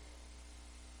 Jesus.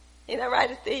 Ain't that right,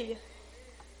 Athea?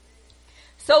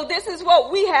 So this is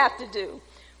what we have to do.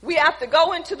 We have to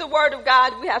go into the Word of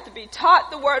God. We have to be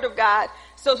taught the Word of God.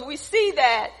 So we see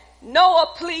that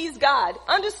Noah pleased God.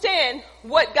 Understand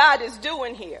what God is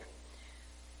doing here.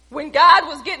 When God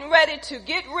was getting ready to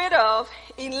get rid of,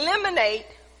 eliminate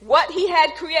what he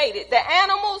had created, the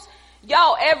animals,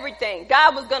 y'all, everything,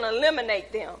 God was going to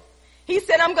eliminate them. He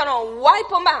said, I'm going to wipe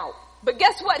them out. But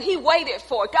guess what he waited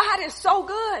for? God is so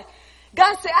good.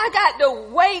 God said, I got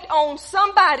to wait on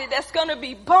somebody that's going to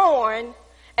be born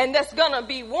and that's going to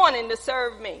be wanting to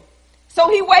serve me. So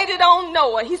he waited on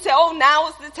Noah. He said, oh, now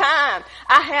is the time.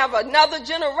 I have another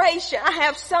generation. I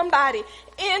have somebody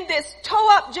in this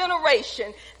toe-up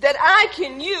generation that I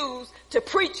can use to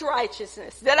preach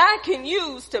righteousness, that I can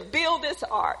use to build this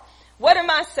ark. What am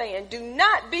I saying? Do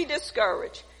not be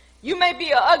discouraged. You may be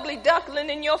an ugly duckling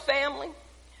in your family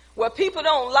where people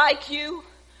don't like you,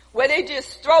 where they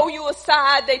just throw you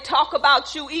aside. They talk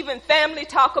about you. Even family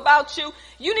talk about you.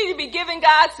 You need to be giving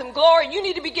God some glory. You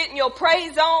need to be getting your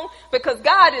praise on, because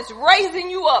God is raising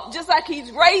you up just like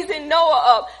he's raising Noah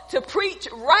up to preach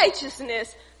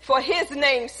righteousness for his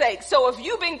name's sake. So if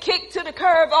you've been kicked to the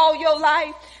curb all your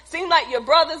life, seem like your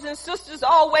brothers and sisters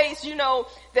always,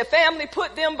 the family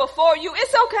put them before you.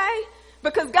 It's okay,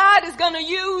 because God is going to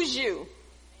use you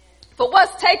for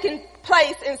what's taking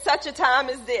place in such a time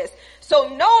as this. So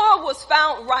Noah was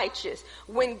found righteous.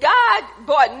 When God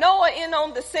brought Noah in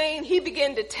on the scene, he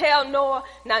began to tell Noah,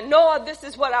 now Noah, this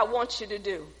is what I want you to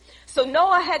do. So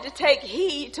Noah had to take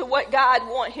heed to what God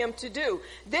want him to do.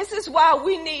 This is why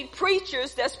we need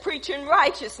preachers that's preaching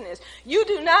righteousness. You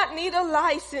do not need a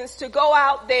license to go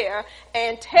out there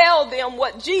and tell them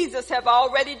what Jesus have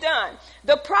already done.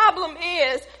 The problem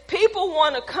is people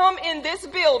want to come in this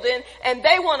building and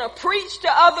they want to preach to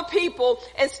other people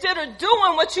instead of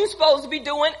doing what you're supposed to be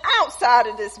doing outside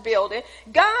of this building.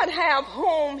 God have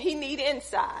whom he need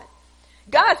inside.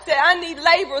 God said, I need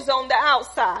laborers on the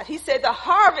outside. He said, the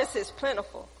harvest is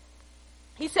plentiful.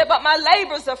 He said, but my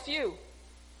laborers are few.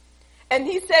 And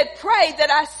he said, pray that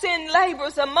I send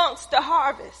laborers amongst the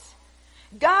harvest.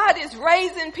 God is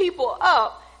raising people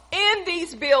up in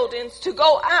these buildings to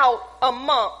go out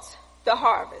amongst the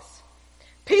harvest.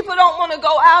 People don't want to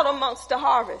go out amongst the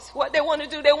harvest. What they want to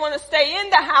do, they want to stay in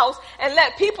the house and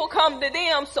let people come to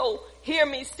them. So hear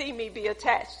me, see me, be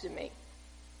attached to me.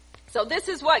 So this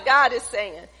is what God is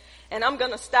saying. And I'm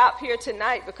going to stop here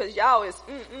tonight because y'all is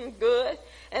good.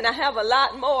 And I have a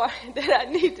lot more that I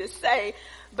need to say.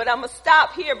 But I'm going to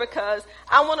stop here because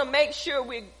I want to make sure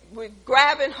we're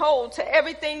grabbing hold to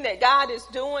everything that God is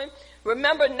doing.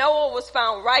 Remember, Noah was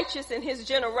found righteous in his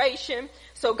generation.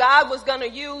 So God was going to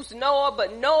use Noah,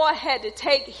 but Noah had to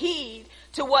take heed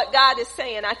to what God is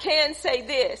saying. I can say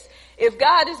this. If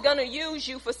God is going to use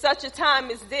you for such a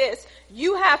time as this,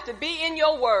 you have to be in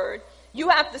your word. You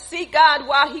have to seek God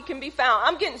while he can be found.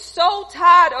 I'm getting so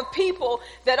tired of people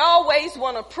that always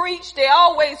want to preach. They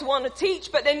always want to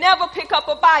teach, but they never pick up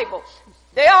a Bible.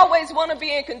 They always want to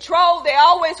be in control. They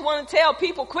always want to tell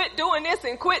people quit doing this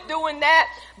and quit doing that,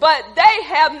 but they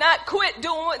have not quit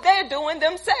doing what they're doing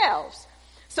themselves.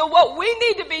 So what we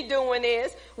need to be doing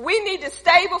is we need to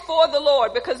stay before the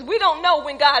Lord because we don't know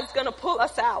when God's going to pull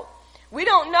us out. We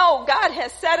don't know. God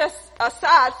has set us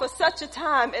aside for such a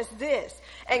time as this.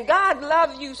 And God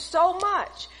loves you so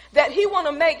much that he want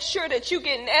to make sure that you're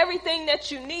getting everything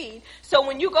that you need. So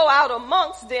when you go out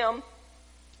amongst them,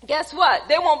 guess what?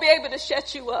 They won't be able to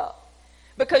shut you up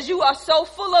because you are so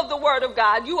full of the word of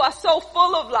God. You are so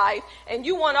full of life and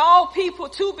you want all people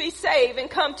to be saved and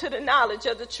come to the knowledge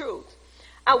of the truth.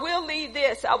 I will leave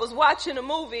this. I was watching a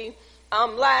movie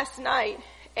last night,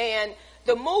 and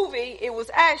the movie, it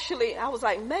was actually, I was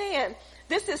like, man,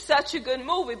 this is such a good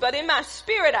movie. But in my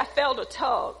spirit, I felt a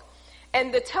tug.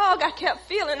 And the tug I kept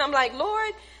feeling, I'm like,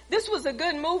 Lord, this was a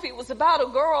good movie. It was about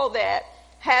a girl that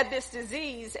had this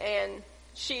disease, and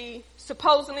she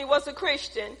supposedly was a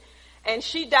Christian, and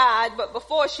she died. But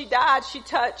before she died, she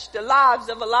touched the lives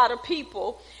of a lot of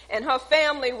people. And her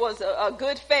family was a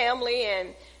good family,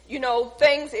 and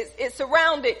things, it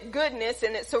surrounded goodness,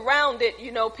 and it surrounded,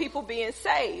 people being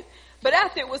saved. But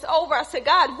after it was over, I said,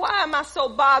 God, why am I so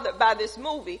bothered by this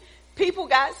movie? People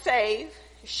got saved.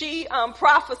 She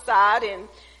prophesied, and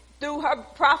through her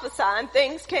prophesying,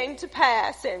 things came to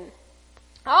pass, and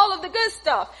all of the good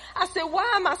stuff. I said,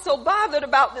 why am I so bothered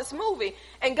about this movie?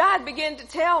 And God began to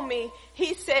tell me,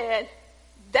 he said,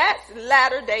 that's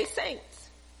Latter-day Saints.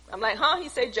 I'm like, huh? He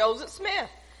said, Joseph Smith.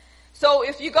 So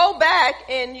if you go back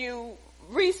and you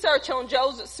research on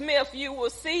Joseph Smith, you will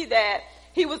see that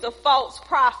he was a false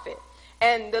prophet.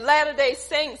 And the Latter-day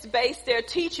Saints based their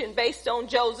teaching based on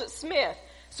Joseph Smith.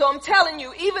 So I'm telling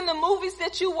you, even the movies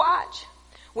that you watch,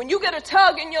 when you get a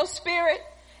tug in your spirit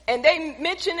and they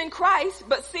mention in Christ,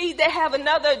 but see, they have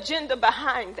another agenda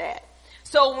behind that.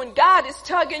 So when God is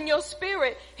tugging your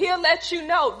spirit, he'll let you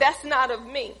know that's not of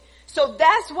me. So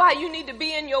that's why you need to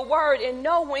be in your word and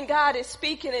know when God is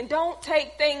speaking, and don't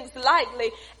take things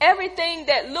lightly. Everything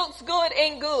that looks good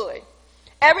ain't good.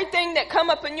 Everything that come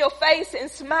up in your face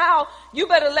and smile, you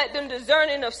better let them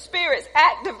discerning of spirits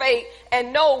activate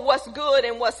and know what's good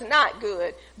and what's not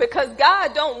good. Because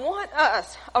God don't want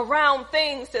us around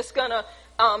things that's going to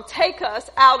take us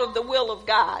out of the will of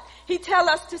God. He tell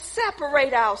us to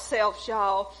separate ourselves,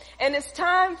 y'all. And it's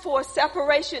time for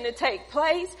separation to take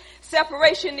place.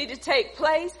 Separation need to take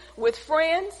place with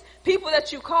friends. People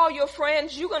that you call your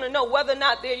friends, you're going to know whether or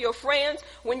not they're your friends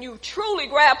when you truly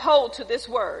grab hold to this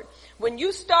word. When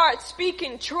you start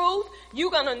speaking truth, you're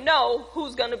going to know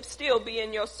who's going to still be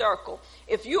in your circle.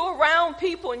 If you're around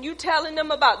people and you telling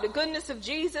them about the goodness of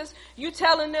Jesus, you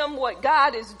telling them what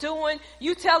God is doing,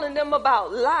 you telling them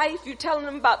about life, you telling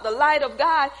them about the light of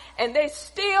God, and they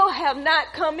still have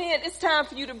not come in, it's time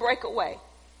for you to break away.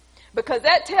 Because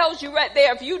that tells you right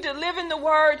there, if you delivering the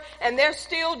word and they're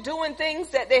still doing things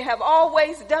that they have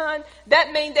always done,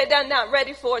 that means that they're not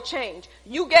ready for a change.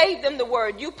 You gave them the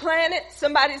word. You planted.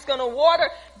 Somebody's going to water.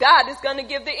 God is going to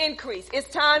give the increase. It's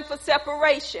time for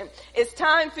separation. It's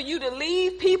time for you to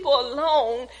leave people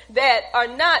alone that are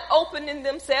not opening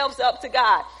themselves up to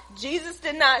God. Jesus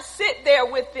did not sit there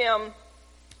with them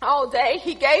all day.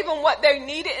 He gave them what they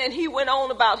needed and he went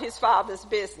on about his Father's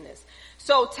business.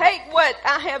 So take what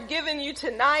I have given you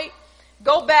tonight,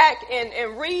 go back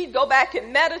and read, go back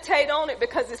and meditate on it,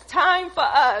 because it's time for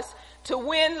us to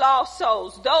win lost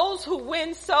souls. Those who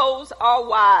win souls are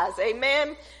wise.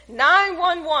 Amen.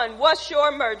 911, what's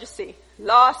your emergency?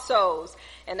 Lost souls.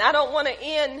 And I don't want to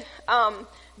end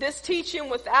this teaching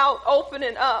without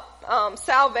opening up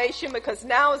salvation, because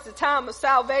now is the time of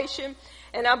salvation.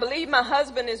 And I believe my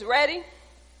husband is ready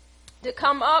to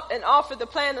come up and offer the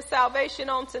plan of salvation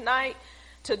on tonight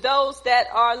to those that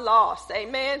are lost.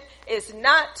 Amen. It's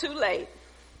not too late.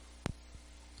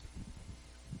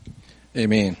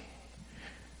 Amen.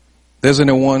 There's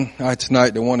anyone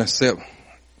tonight that want to accept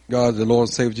God, the Lord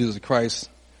and Savior Jesus Christ.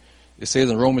 It says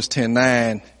in Romans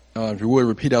 10:9, if you would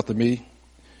repeat after me.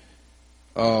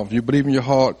 If you believe in your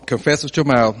heart, confess with your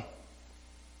mouth,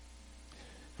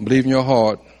 and believe in your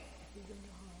heart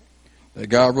that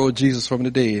God rose Jesus from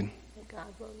the dead.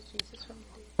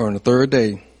 Or on the third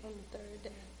day,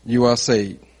 you are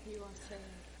saved.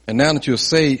 And now that you're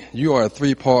saved, you are a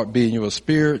three-part being. You're a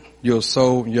spirit, you're a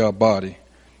soul, and you're a body.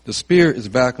 The spirit is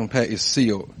vacuum packed, is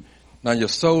sealed. Now your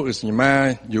soul is your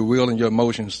mind, your will, and your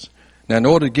emotions. Now in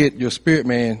order to get your spirit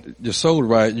man, your soul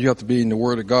right, you have to be in the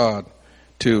Word of God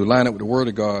to line up with the Word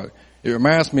of God. It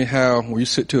reminds me how when you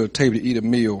sit to a table to eat a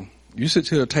meal, you sit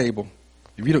to a table,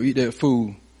 if you don't eat that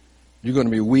food, you're going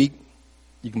to be weak,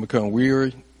 you can become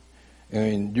weary,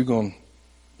 and you're going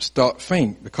to start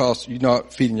faint because you're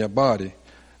not feeding your body.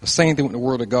 The same thing with the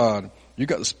Word of God. You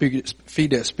got to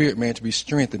feed that spirit man to be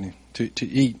strengthening, to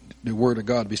eat the Word of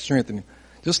God to be strengthening.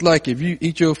 Just like if you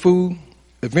eat your food,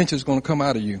 eventually it's going to come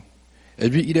out of you.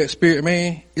 If you eat that spirit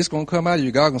man, it's going to come out of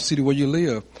you. God going to see the way you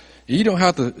live. You don't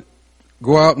have to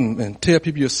go out and tell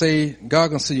people you're saved. God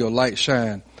going to see your light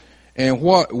shine. And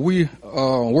what we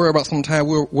worry about sometimes,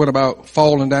 we're worried about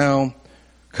falling down,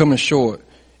 coming short.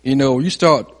 You know, you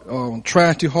start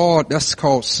trying too hard, that's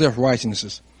called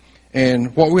self-righteousness.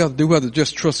 And what we have to do, we have to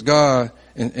just trust God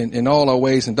in all our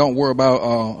ways and don't worry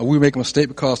about we make a mistake,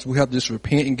 because we have to just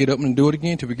repent and get up and do it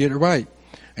again till we get it right.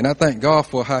 And I thank God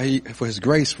for for His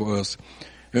grace for us.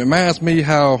 It reminds me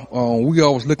how we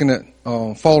always looking at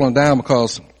falling down,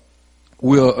 because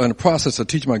we're in the process of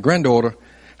teaching my granddaughter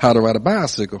how to ride a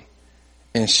bicycle.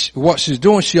 And what she's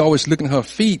doing, she always looking at her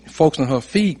feet, focusing on her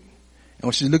feet. And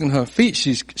when she's looking at her feet,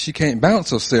 she can't balance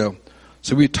herself.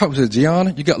 So we talk to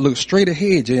Gianna, you got to look straight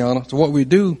ahead, Gianna. So what we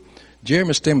do,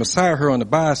 Jeremy stand beside her on the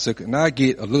bicycle, and I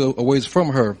get a little ways from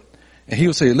her. And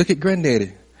he'll say, look at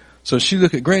Granddaddy. So she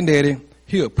look at Granddaddy,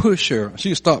 he'll push her.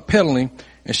 She'll start pedaling,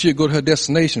 and she'll go to her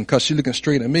destination because she's looking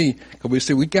straight at me. Because we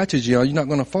say, we got you, Gianna, you're not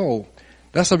going to fall.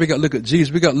 That's how we got to look at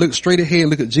Jesus. We got to look straight ahead,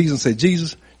 look at Jesus and say,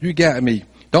 Jesus, you got me.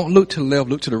 Don't look to the left,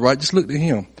 look to the right, just look to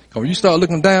Him. Because when you start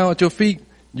looking down at your feet,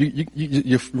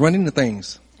 you run into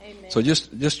things. Amen. So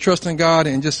just trust in God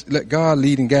and just let God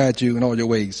lead and guide you in all your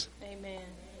ways. Amen.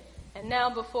 And now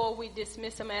before we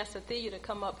dismiss, I'm asking Thea to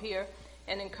come up here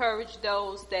and encourage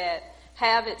those that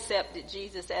have accepted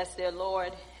Jesus as their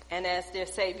Lord and as their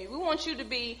Savior. We want you to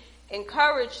be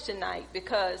encouraged tonight,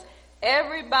 because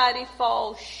everybody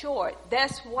falls short.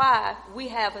 That's why we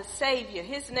have a Savior.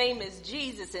 His name is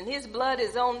Jesus, and His blood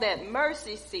is on that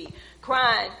mercy seat,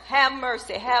 crying, have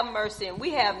mercy, have mercy. And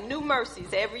we have new mercies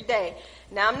every day.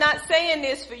 Now, I'm not saying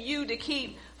this for you to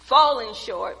keep falling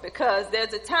short, because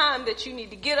there's a time that you need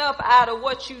to get up out of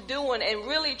what you're doing and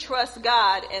really trust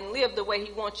God and live the way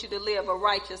He wants you to live, a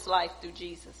righteous life through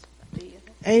Jesus.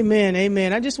 Amen,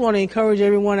 amen. I just want to encourage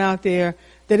everyone out there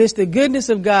that it's the goodness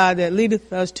of God that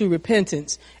leadeth us to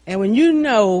repentance. And when you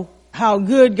know how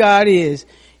good God is,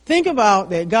 think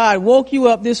about that God woke you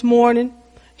up this morning.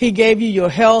 He gave you your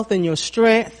health and your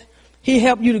strength. He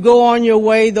helped you to go on your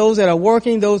way, those that are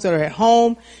working, those that are at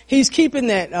home. He's keeping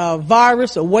that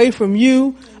virus away from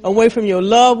you, away from your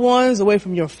loved ones, away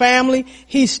from your family.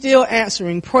 He's still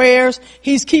answering prayers.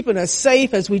 He's keeping us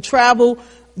safe as we travel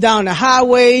down the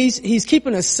highways. He's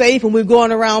keeping us safe when we're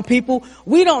going around people.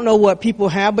 We don't know what people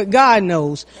have, but God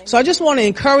knows. So I just want to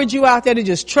encourage you out there to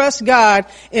just trust God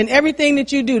in everything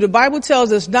that you do. The Bible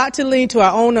tells us not to lean to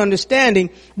our own understanding,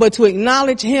 but to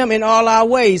acknowledge Him in all our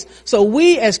ways. So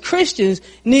we as Christians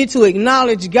need to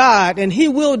acknowledge God, and He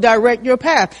will direct your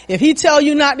path. If He tell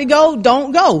you not to go,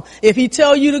 don't go. If He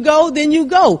tell you to go, then you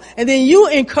go. And then you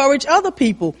encourage other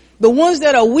people. The ones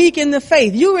that are weak in the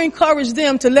faith, you encourage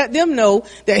them to let them know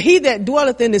that he that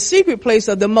dwelleth in the secret place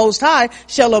of the Most High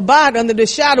shall abide under the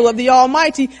shadow of the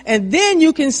Almighty. And then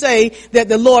you can say that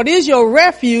the Lord is your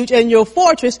refuge and your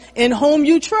fortress in whom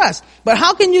you trust. But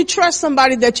how can you trust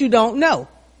somebody that you don't know?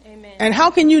 Amen. And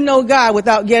how can you know God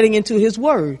without getting into His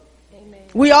Word? Amen.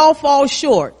 We all fall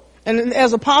short. And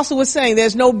as Apostle was saying,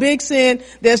 there's no big sin,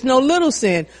 there's no little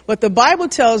sin. But the Bible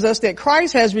tells us that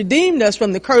Christ has redeemed us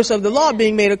from the curse of the law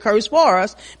being made a curse for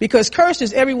us, because cursed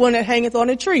is everyone that hangeth on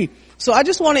a tree. So I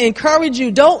just want to encourage you,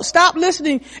 don't stop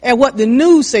listening at what the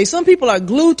news say. Some people are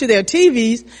glued to their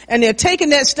TVs and they're taking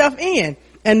that stuff in.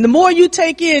 And the more you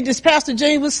take in, as Pastor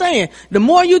James was saying, the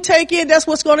more you take in, that's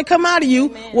what's going to come out of you.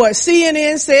 Amen. What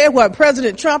CNN said, what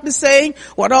President Trump is saying,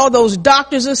 what all those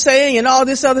doctors are saying, and all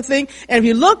this other thing. And if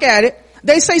you look at it,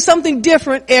 they say something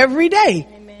different every day.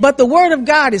 Amen. But the Word of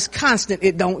God is constant.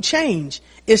 It don't change.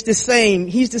 It's the same.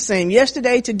 He's the same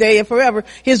yesterday, today, and forever.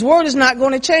 His Word is not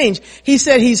going to change. He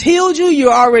said He's healed you.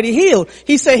 You're already healed.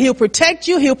 He said He'll protect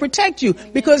you. He'll protect you.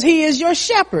 Amen. Because He is your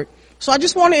shepherd. So I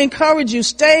just want to encourage you,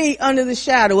 stay under the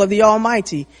shadow of the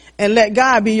Almighty and let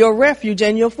God be your refuge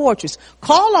and your fortress.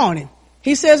 Call on Him.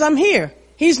 He says, I'm here.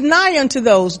 He's nigh unto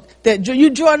those that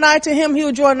you draw nigh to Him,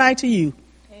 He'll draw nigh to you.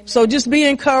 Amen. So just be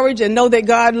encouraged and know that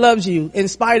God loves you in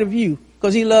spite of you,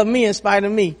 because He loved me in spite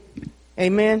of me.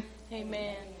 Amen.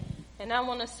 Amen. And I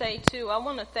want to say too, I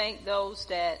want to thank those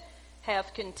that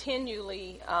have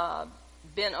continually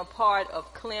been a part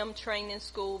of Clem Training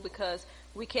School, because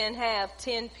we can have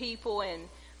 10 people and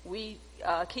we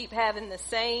keep having the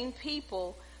same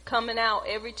people coming out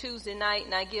every Tuesday night,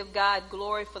 and I give God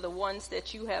glory for the ones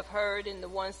that you have heard and the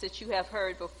ones that you have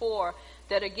heard before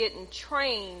that are getting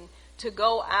trained to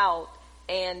go out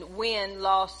and win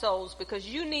lost souls, because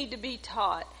you need to be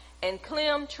taught. And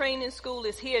Clem Training School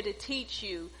is here to teach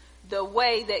you the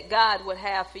way that God would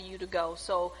have for you to go.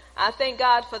 So I thank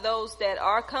God for those that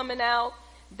are coming out,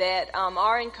 that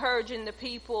are encouraging the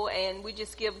people, and we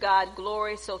just give God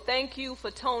glory. So thank you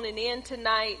for tuning in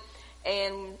tonight,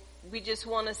 and we just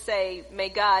want to say, may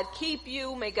God keep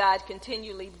you, may God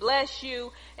continually bless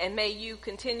you, and may you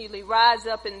continually rise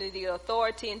up into the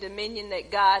authority and dominion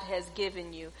that God has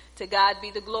given you. To God be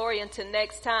the glory. Until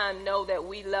next time, know that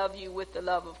we love you with the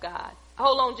love of God.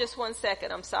 Hold on just 1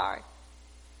 second. I'm sorry.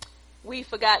 We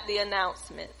forgot the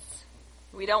announcements.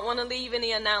 We don't want to leave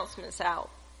any announcements out.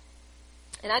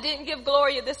 And I didn't give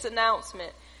Gloria this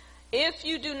announcement. If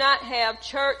you do not have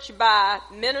Church by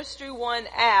Ministry One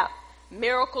app,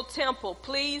 Miracle Temple,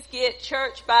 please get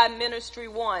Church by Ministry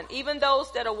One. Even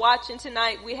those that are watching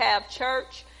tonight, we have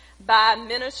Church by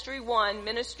Ministry One.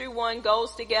 Ministry One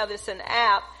goes together. It's an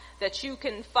app that you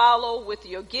can follow with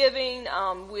your giving.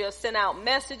 We'll send out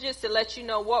messages to let you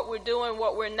know what we're doing,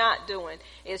 what we're not doing.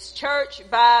 It's Church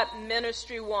by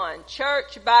Ministry One.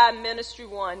 Church by Ministry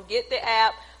One. Get the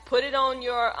app. Put it on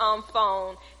your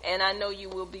phone, and I know you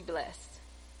will be blessed.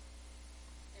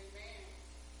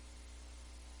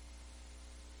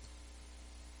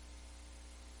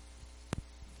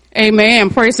 Amen.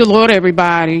 Praise the Lord,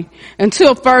 everybody.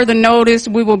 Until further notice,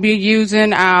 we will be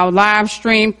using our live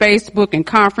stream, Facebook, and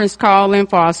conference calling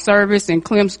for our service in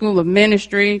Clem School of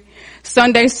Ministry.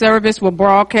 Sunday service will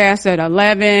broadcast at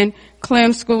 11.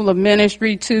 Clem School of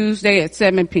Ministry Tuesday at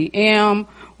 7 p.m.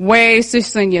 Ways to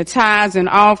send your tithes and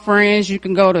offerings. You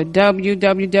can go to www.mtdm.org.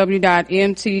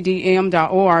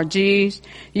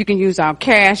 You can use our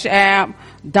Cash App,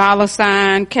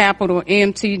 $ capital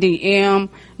MTDM,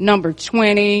 number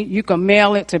 20. You can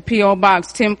mail it to P.O. Box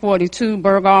 1042,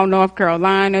 Burgaw, North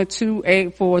Carolina,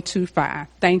 28425.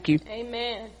 Thank you.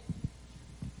 Amen.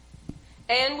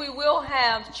 And we will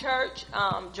have church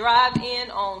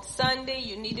drive-in on Sunday.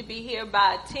 You need to be here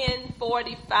by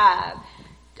 10:45.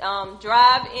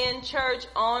 Drive-in church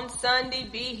on Sunday.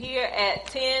 Be here at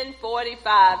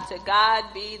 10:45. To God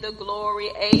be the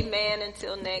glory. Amen.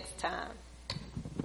 Until next time.